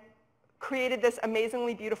 and created this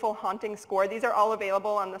amazingly beautiful, haunting score. These are all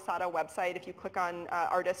available on the SADA website. If you click on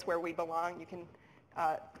Artists Where We Belong, you can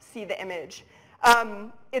see the image.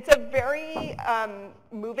 It's a very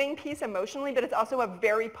moving piece emotionally, but it's also a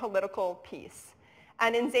very political piece.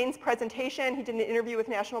 And in Zane's presentation, he did an interview with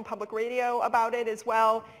National Public Radio about it as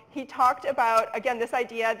well. He talked about, again, this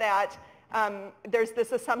idea that there's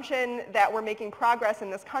this assumption that we're making progress in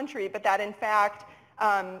this country, but that in fact,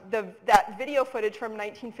 that video footage from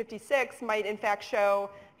 1956 might in fact show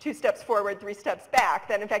 2 steps forward, 3 steps back,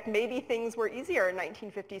 that in fact maybe things were easier in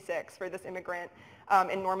 1956 for this immigrant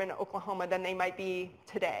in Norman, Oklahoma than they might be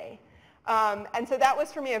today. And so that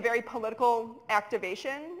was for me a very political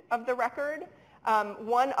activation of the record.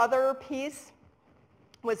 One other piece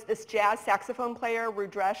was this jazz saxophone player,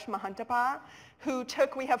 Rudresh Mahantapa, who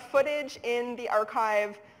we have footage in the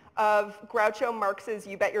archive of Groucho Marx's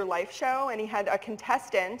You Bet Your Life show, and he had a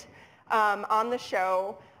contestant on the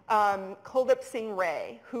show, Kuldip Singh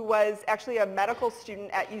Ray, who was actually a medical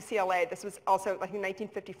student at UCLA. This was also like in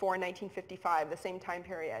 1954 and 1955, the same time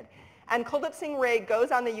period. And Kuldip Singh Ray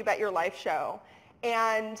goes on the You Bet Your Life show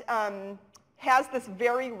and has this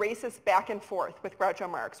very racist back and forth with Groucho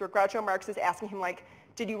Marx, where Groucho Marx is asking him, like,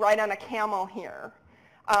 did you ride on a camel here?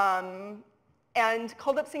 And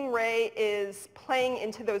Kuldip Singh Ray is playing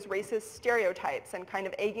into those racist stereotypes and kind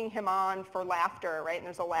of egging him on for laughter, right? And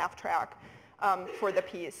there's a laugh track for the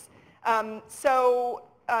piece. What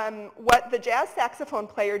the jazz saxophone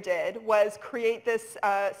player did was create this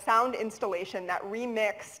sound installation that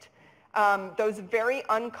remixed those very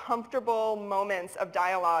uncomfortable moments of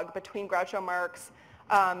dialogue between Groucho Marx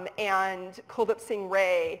and Kuldip Singh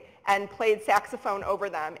Ray and played saxophone over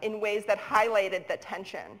them in ways that highlighted the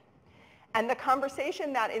tension. And the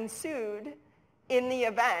conversation that ensued in the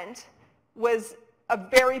event was a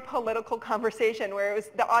very political conversation where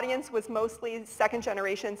the audience was mostly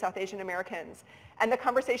second-generation South Asian Americans. And the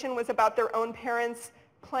conversation was about their own parents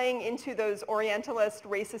playing into those Orientalist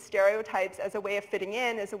racist stereotypes as a way of fitting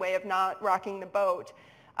in, as a way of not rocking the boat,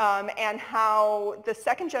 and how the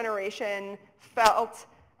second generation felt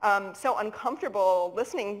so uncomfortable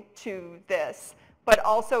listening to this, but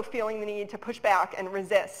also feeling the need to push back and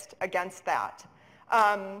resist against that.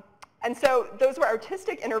 And so those were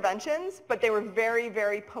artistic interventions, but they were very,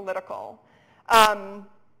 very political. I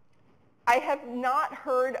have not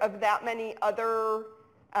heard of that many other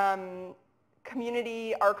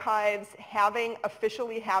community archives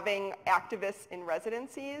officially having activists in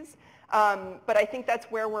residencies, but I think that's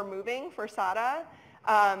where we're moving for SADA,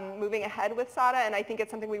 moving ahead with SADA, and I think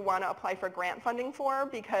it's something we want to apply for grant funding for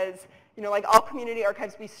because, you know, like all community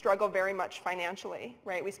archives, we struggle very much financially,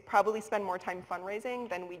 right? We probably spend more time fundraising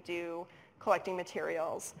than we do collecting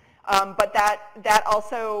materials. But that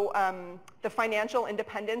also, the financial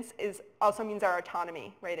independence also means our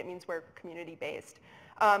autonomy, right? It means we're community-based.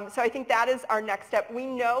 So I think that is our next step. We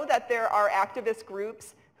know that there are activist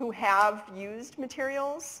groups who have used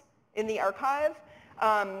materials in the archive.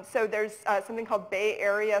 So there's something called Bay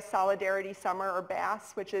Area Solidarity Summer, or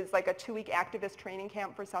BASS, which is like a 2-week activist training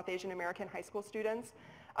camp for South Asian American high school students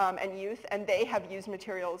and youth, and they have used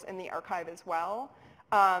materials in the archive as well.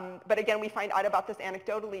 But again, we find out about this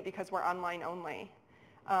anecdotally because we're online only.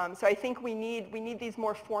 So I think we need these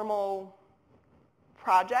more formal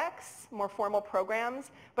projects, more formal programs,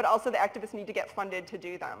 but also the activists need to get funded to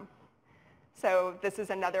do them. So this is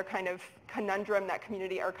another kind of conundrum that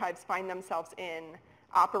community archives find themselves in,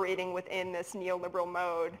 operating within this neoliberal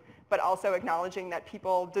mode, but also acknowledging that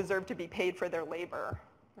people deserve to be paid for their labor,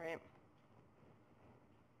 right?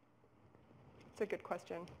 It's a good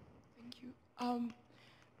question. Thank you.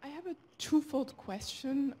 I have a twofold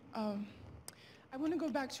question. I want to go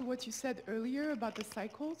back to what you said earlier about the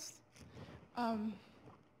cycles.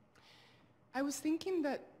 I was thinking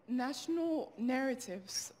that national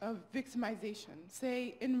narratives of victimization,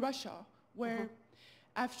 say in Russia, where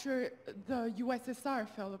after the USSR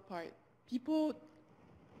fell apart, people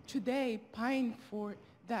today pine for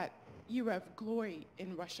that era of glory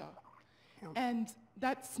in Russia. Yeah. And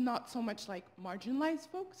that's not so much like marginalized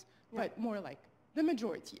folks, but more like the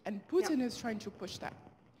majority. And Putin is trying to push that.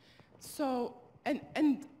 So,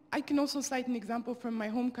 and I can also cite an example from my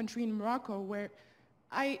home country in Morocco, where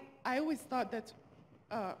I always thought that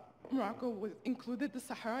Morocco included the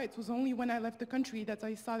Sahara. It was only when I left the country that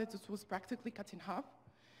I saw that it was practically cut in half.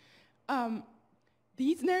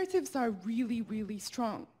 These narratives are really, really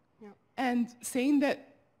strong. Yeah. And saying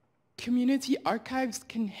that community archives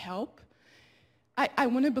can help, I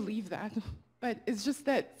want to believe that. But it's just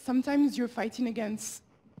that sometimes you're fighting against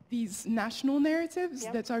these national narratives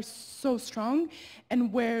that are so strong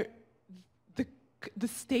and where the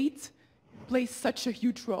state plays such a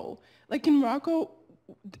huge role. Like in Morocco,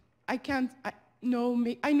 I know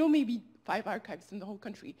maybe 5 archives in the whole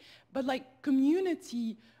country, but like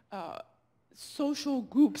community social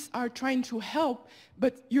groups are trying to help,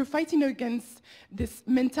 but you're fighting against this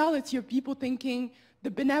mentality of people thinking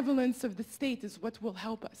the benevolence of the state is what will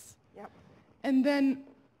help us. Yep. And then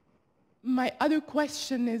my other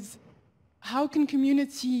question is, how can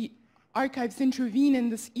community archives intervene in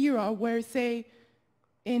this era where, say,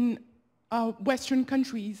 in Western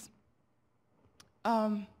countries,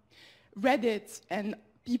 Reddit and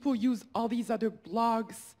people use all these other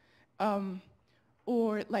blogs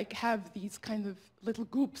or like have these kind of little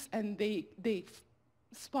groups and they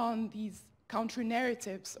spawn these counter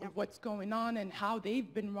narratives of what's going on and how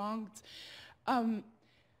they've been wronged.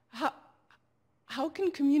 How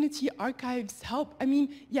can community archives help? I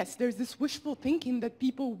mean, yes, there's this wishful thinking that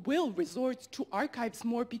people will resort to archives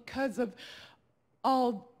more because of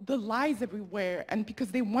all the lies everywhere and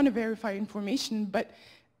because they want to verify information, but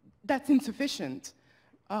that's insufficient.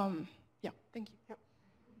 Yeah, thank you. Yep.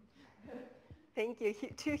 Thank you.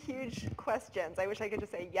 Two huge questions. I wish I could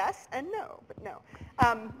just say yes and no, but no.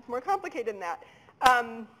 More complicated than that.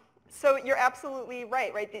 So you're absolutely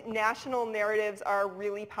right? The national narratives are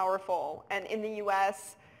really powerful. And in the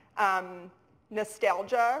US,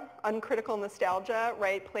 nostalgia, uncritical nostalgia,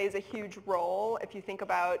 plays a huge role. If you think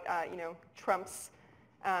about, Trump's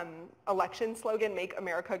election slogan, "Make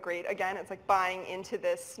America Great Again," it's like buying into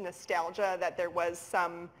this nostalgia that there was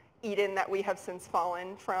some Eden that we have since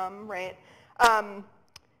fallen from, right?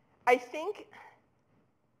 I think,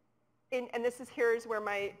 and here's where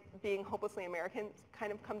my being hopelessly American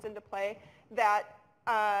kind of comes into play, that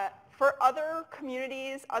for other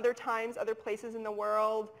communities, other times, other places in the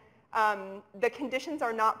world, the conditions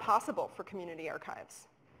are not possible for community archives.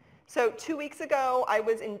 So 2 weeks ago, I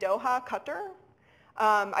was in Doha, Qatar.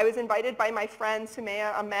 I was invited by my friend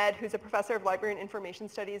Sumaya Ahmed, who's a professor of library and information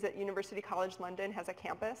studies at University College London, has a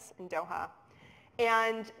campus in Doha.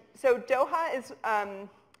 And so Doha is,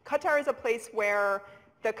 Qatar is a place where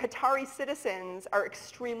the Qatari citizens are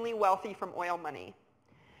extremely wealthy from oil money.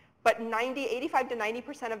 But 85 to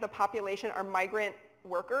 90% of the population are migrant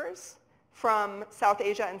workers from South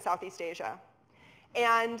Asia and Southeast Asia.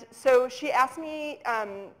 And so she asked me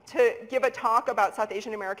to give a talk about South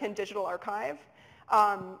Asian American Digital Archive,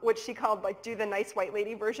 which she called, do the nice white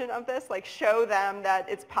lady version of this, show them that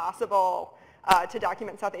it's possible to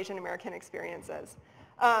document South Asian American experiences.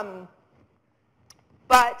 And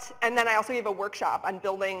then I also gave a workshop on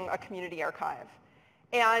building a community archive.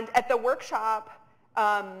 And at the workshop,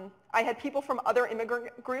 I had people from other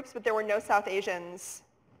immigrant groups, but there were no South Asians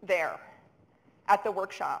there at the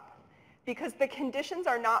workshop. Because the conditions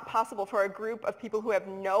are not possible for a group of people who have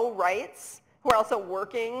no rights, who are also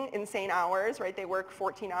working insane hours, They work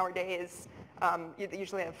 14-hour days. They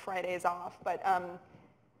usually have Fridays off. But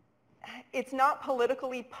it's not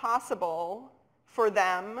politically possible for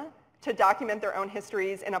them to document their own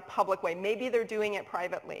histories in a public way. Maybe they're doing it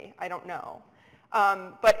privately. I don't know.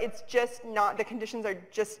 But it's just not, the conditions are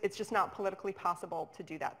it's just not politically possible to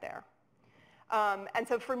do that there. And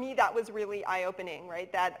so for me, that was really eye-opening,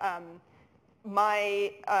 That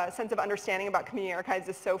my sense of understanding about community archives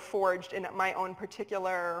is so forged in my own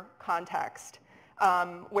particular context,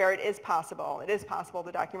 where it is possible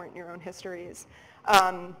to document your own histories.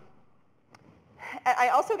 I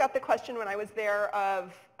also got the question when I was there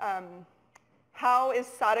of how is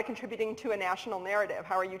SADA contributing to a national narrative?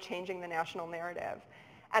 How are you changing the national narrative?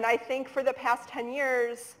 And I think for the past 10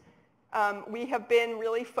 years, we have been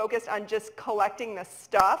really focused on just collecting the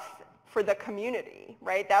stuff for the community,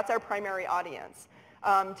 That's our primary audience,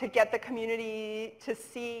 to get the community to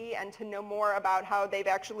see and to know more about how they've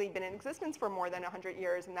actually been in existence for more than 100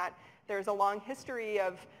 years and that there's a long history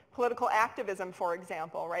of political activism, for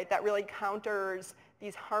example, that really counters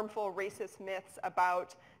these harmful racist myths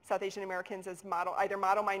about South Asian Americans as either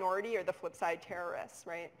model minority or the flip side terrorists,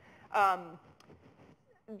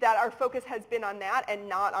 That our focus has been on that and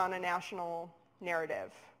not on a national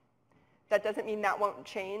narrative. That doesn't mean that won't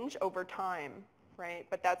change over time,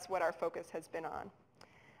 But that's what our focus has been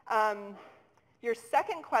on. Your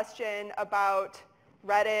second question about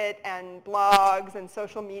Reddit and blogs and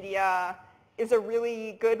social media is a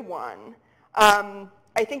really good one.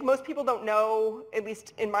 I think most people don't know, at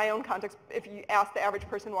least in my own context, if you ask the average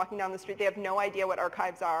person walking down the street, they have no idea what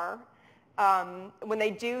archives are. When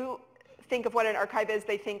they do think of what an archive is,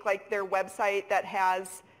 they think their website that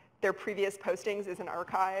has their previous postings is an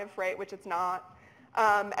archive, which it's not.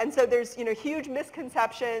 And so there's huge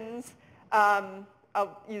misconceptions.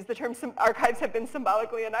 I'll use the term, archives have been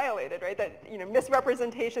symbolically annihilated, That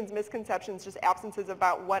misrepresentations, misconceptions, just absences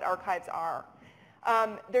about what archives are.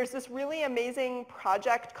 There's this really amazing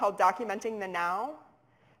project called Documenting the Now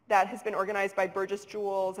that has been organized by Burgess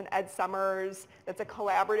Jules and Ed Summers. That's a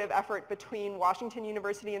collaborative effort between Washington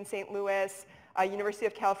University in St. Louis, University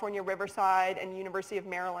of California, Riverside, and University of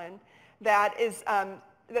Maryland. That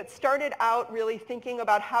started out really thinking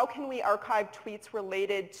about how can we archive tweets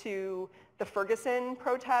related to the Ferguson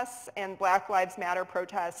protests and Black Lives Matter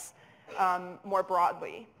protests more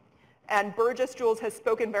broadly. And Burgess Jules has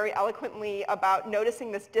spoken very eloquently about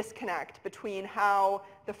noticing this disconnect between how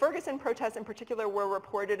the Ferguson protests in particular were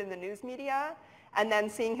reported in the news media, and then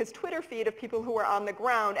seeing his Twitter feed of people who were on the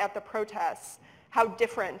ground at the protests, how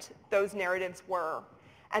different those narratives were.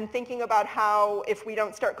 And thinking about how if we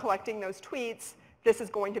don't start collecting those tweets, this is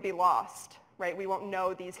going to be lost, right? We won't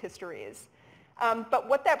know these histories. But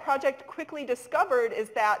what that project quickly discovered is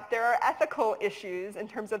that there are ethical issues in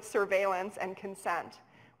terms of surveillance and consent.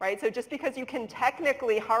 Right? So just because you can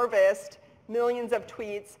technically harvest millions of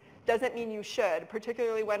tweets doesn't mean you should,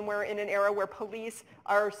 particularly when we're in an era where police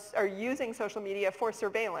are using social media for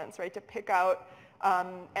surveillance, right, to pick out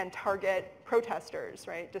and target protesters,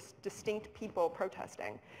 right, just distinct people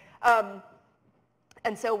protesting.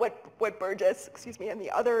 And so what Burgess, and the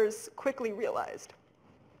others quickly realized,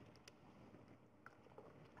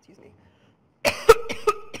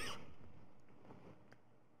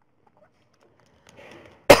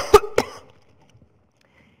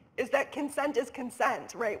 is that consent is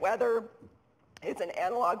consent, right? Whether it's an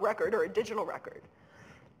analog record or a digital record.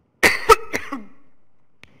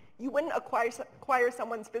 You wouldn't acquire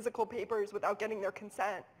someone's physical papers without getting their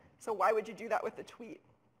consent. So why would you do that with a tweet,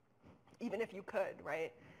 even if you could,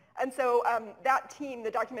 right? And so that team,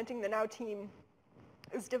 the Documenting the Now team,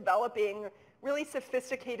 is developing really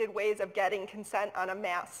sophisticated ways of getting consent on a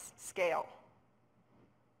mass scale.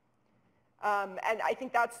 And I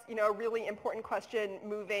think that's a really important question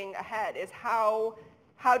moving ahead, is how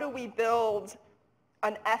do we build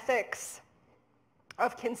an ethics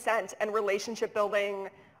of consent and relationship building,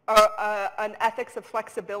 an ethics of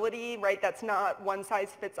flexibility, right? That's not one size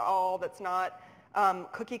fits all, that's not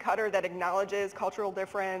cookie cutter, that acknowledges cultural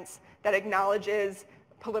difference, that acknowledges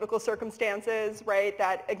political circumstances, right?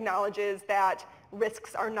 That acknowledges that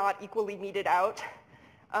risks are not equally meted out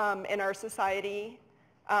in our society.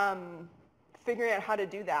 Figuring out how to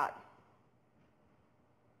do that.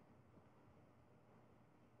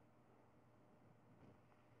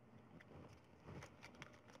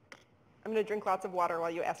 I'm going to drink lots of water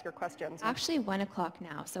while you ask your questions. Actually 1 o'clock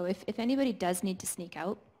now, so if anybody does need to sneak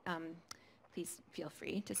out, please feel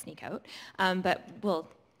free to sneak out, but we'll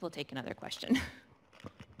take another question.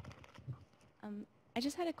 I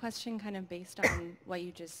just had a question kind of based on what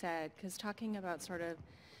you just said, because talking about sort of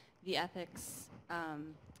the ethics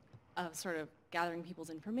of sort of gathering people's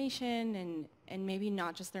information and maybe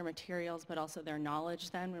not just their materials, but also their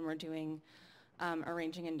knowledge then when we're doing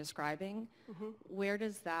arranging and describing. Mm-hmm. Where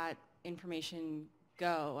does that information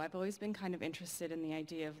go? I've always been kind of interested in the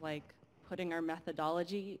idea of like putting our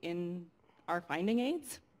methodology in our finding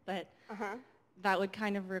aids, but that would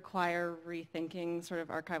kind of require rethinking sort of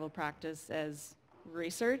archival practice as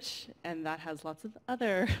research, and that has lots of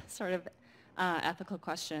other sort of ethical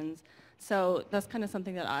questions. So that's kind of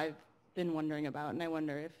something that I've been wondering about, and I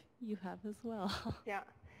wonder if you have as well. Yeah.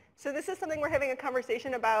 So this is something we're having a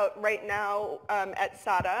conversation about right now at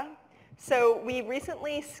SADA. So we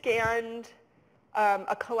recently scanned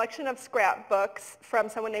a collection of scrapbooks from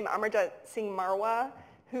someone named Amarjit Singh Marwa,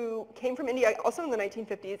 who came from India also in the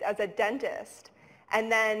 1950s as a dentist,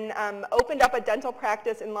 and then opened up a dental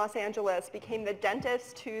practice in Los Angeles, became the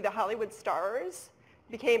dentist to the Hollywood stars,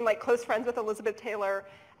 became like close friends with Elizabeth Taylor,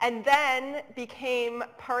 and then became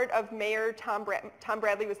part of Mayor Tom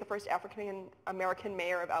Bradley was the first African-American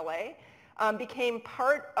mayor of LA, became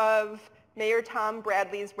part of Mayor Tom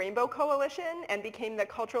Bradley's Rainbow Coalition and became the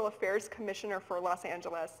Cultural Affairs Commissioner for Los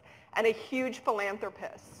Angeles, and a huge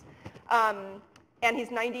philanthropist. And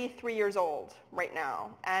he's 93 years old right now.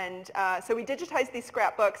 And so we digitized these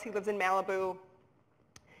scrapbooks. He lives in Malibu.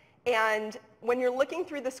 And when you're looking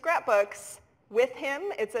through the scrapbooks with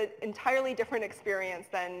him, it's an entirely different experience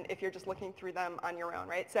than if you're just looking through them on your own,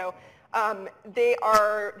 right? So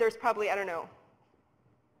there's probably, I don't know,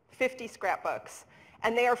 50 scrapbooks.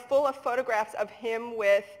 And they are full of photographs of him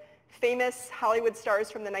with famous Hollywood stars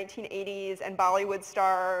from the 1980s and Bollywood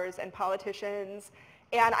stars and politicians.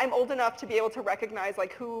 And I'm old enough to be able to recognize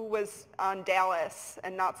like who was on Dallas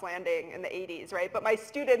and Knots Landing in the 80s, right? But my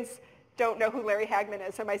students don't know who Larry Hagman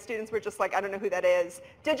is, so my students were just like, I don't know who that is.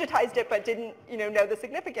 Digitized it, but didn't know the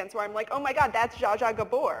significance, where I'm like, oh my God, that's Zsa Zsa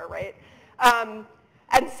Gabor, right?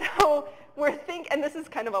 And so and this is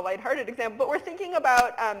kind of a lighthearted example, but we're thinking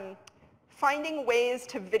about finding ways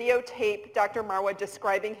to videotape Dr. Marwa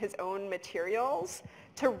describing his own materials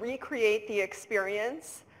to recreate the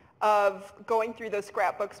experience of going through those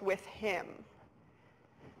scrapbooks with him.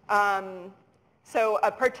 So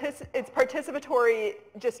it's participatory,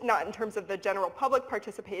 just not in terms of the general public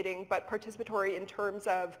participating, but participatory in terms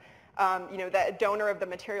of the donor of the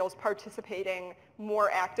materials participating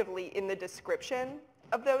more actively in the description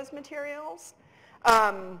of those materials.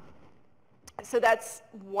 So that's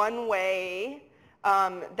one way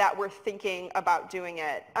that we're thinking about doing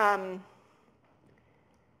it.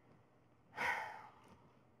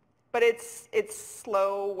 But it's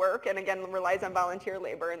slow work, and again, relies on volunteer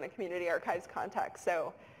labor in the community archives context.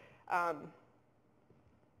 So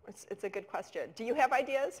it's a good question. Do you have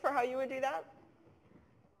ideas for how you would do that?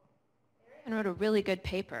 I wrote a really good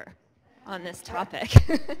paper on this topic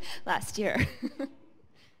last year.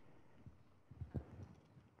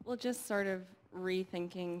 Well, just sort of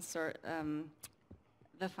rethinking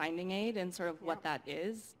the finding aid and sort of what that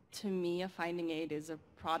is. To me, a finding aid is a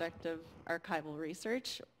product of archival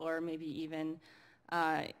research, or maybe even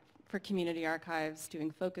for community archives,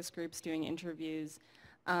 doing focus groups, doing interviews.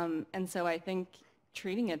 And so I think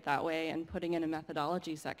treating it that way and putting in a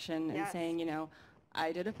methodology section and saying,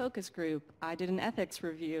 I did a focus group, I did an ethics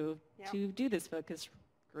review to do this focus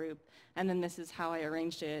group, and then this is how I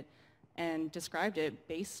arranged it and described it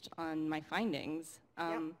based on my findings.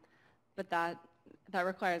 But that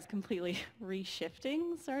requires completely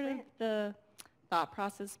reshifting sort of the thought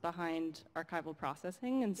process behind archival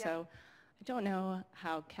processing, and so I don't know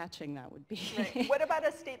how catching that would be. Right. What about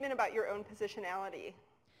a statement about your own positionality?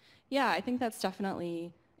 Yeah, I think that's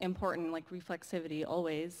definitely important, like reflexivity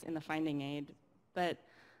always in the finding aid, but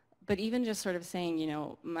even just sort of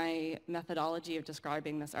saying, my methodology of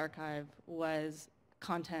describing this archive was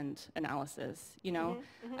content analysis,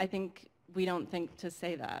 I think we don't think to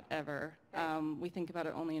say that ever. We think about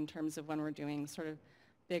it only in terms of when we're doing sort of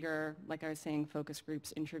bigger, like I was saying, focus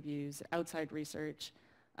groups, interviews, outside research,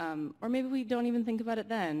 or maybe we don't even think about it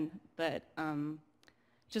then, but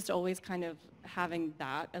just always kind of having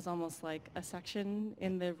that as almost like a section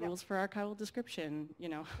in the rules for archival description,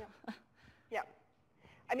 Yeah.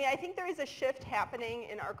 I mean, I think there is a shift happening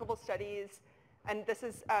in archival studies, and this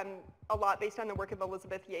is a lot based on the work of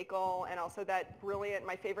Elizabeth Yackel, and also that brilliant,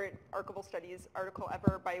 my favorite archival studies article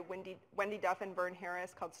ever by Wendy Duff and Vern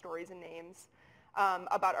Harris called Stories and Names,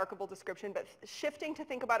 about archival description, but shifting to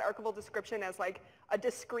think about archival description as like a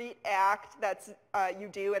discrete act that's you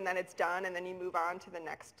do and then it's done and then you move on to the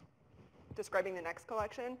next, describing the next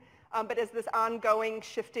collection, but as this ongoing,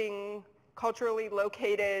 shifting, culturally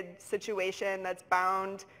located situation that's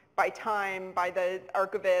bound by time, by the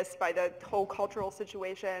archivist, by the whole cultural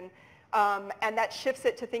situation, and that shifts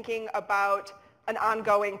it to thinking about an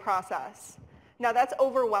ongoing process. Now that's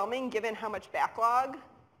overwhelming given how much backlog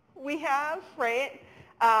we have, right?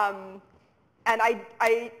 And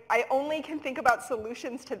I only can think about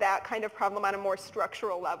solutions to that kind of problem on a more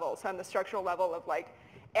structural level. So on the structural level of like,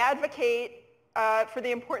 advocate for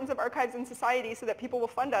the importance of archives in society so that people will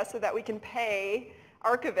fund us so that we can pay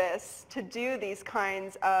archivists to do these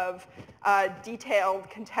kinds of detailed,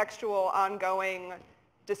 contextual, ongoing,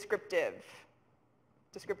 descriptive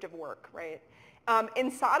work, right?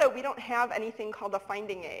 In SADA, we don't have anything called a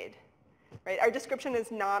finding aid, right? Our description is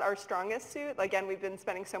not our strongest suit. Again, we've been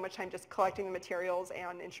spending so much time just collecting the materials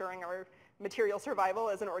and ensuring our material survival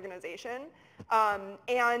as an organization.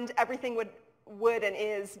 And everything would and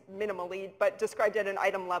is minimally, but described at an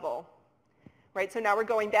item level. Right, so now we're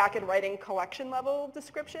going back and writing collection level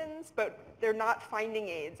descriptions, but they're not finding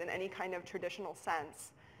aids in any kind of traditional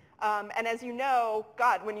sense. And as you know,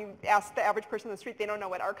 God, when you ask the average person on the street, they don't know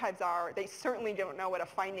what archives are. They certainly don't know what a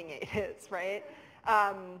finding aid is, right?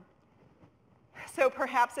 So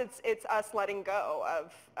perhaps it's us letting go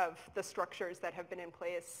of the structures that have been in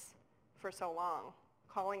place for so long,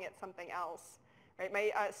 calling it something else. Right?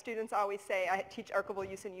 My students always say, I teach archival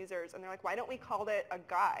use and users, and they're like, why don't we call it a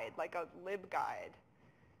guide, like a lib guide?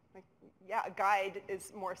 Like, yeah, a guide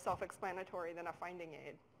is more self-explanatory than a finding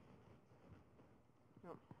aid.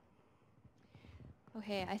 No.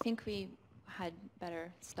 Okay, I think we had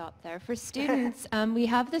better stop there. For students, we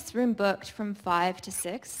have this room booked from 5 to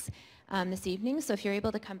 6 this evening, so if you're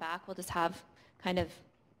able to come back, we'll just have kind of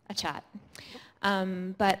a chat.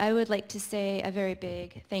 But I would like to say a very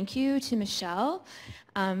big thank you to Michelle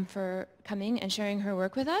for coming and sharing her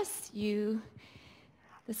work with us.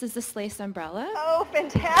 This is the Slace umbrella. Oh,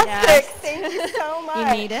 fantastic. Yes. Thank you so much.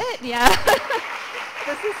 You need it, yeah.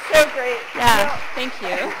 This is so great. Yeah, thank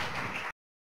you.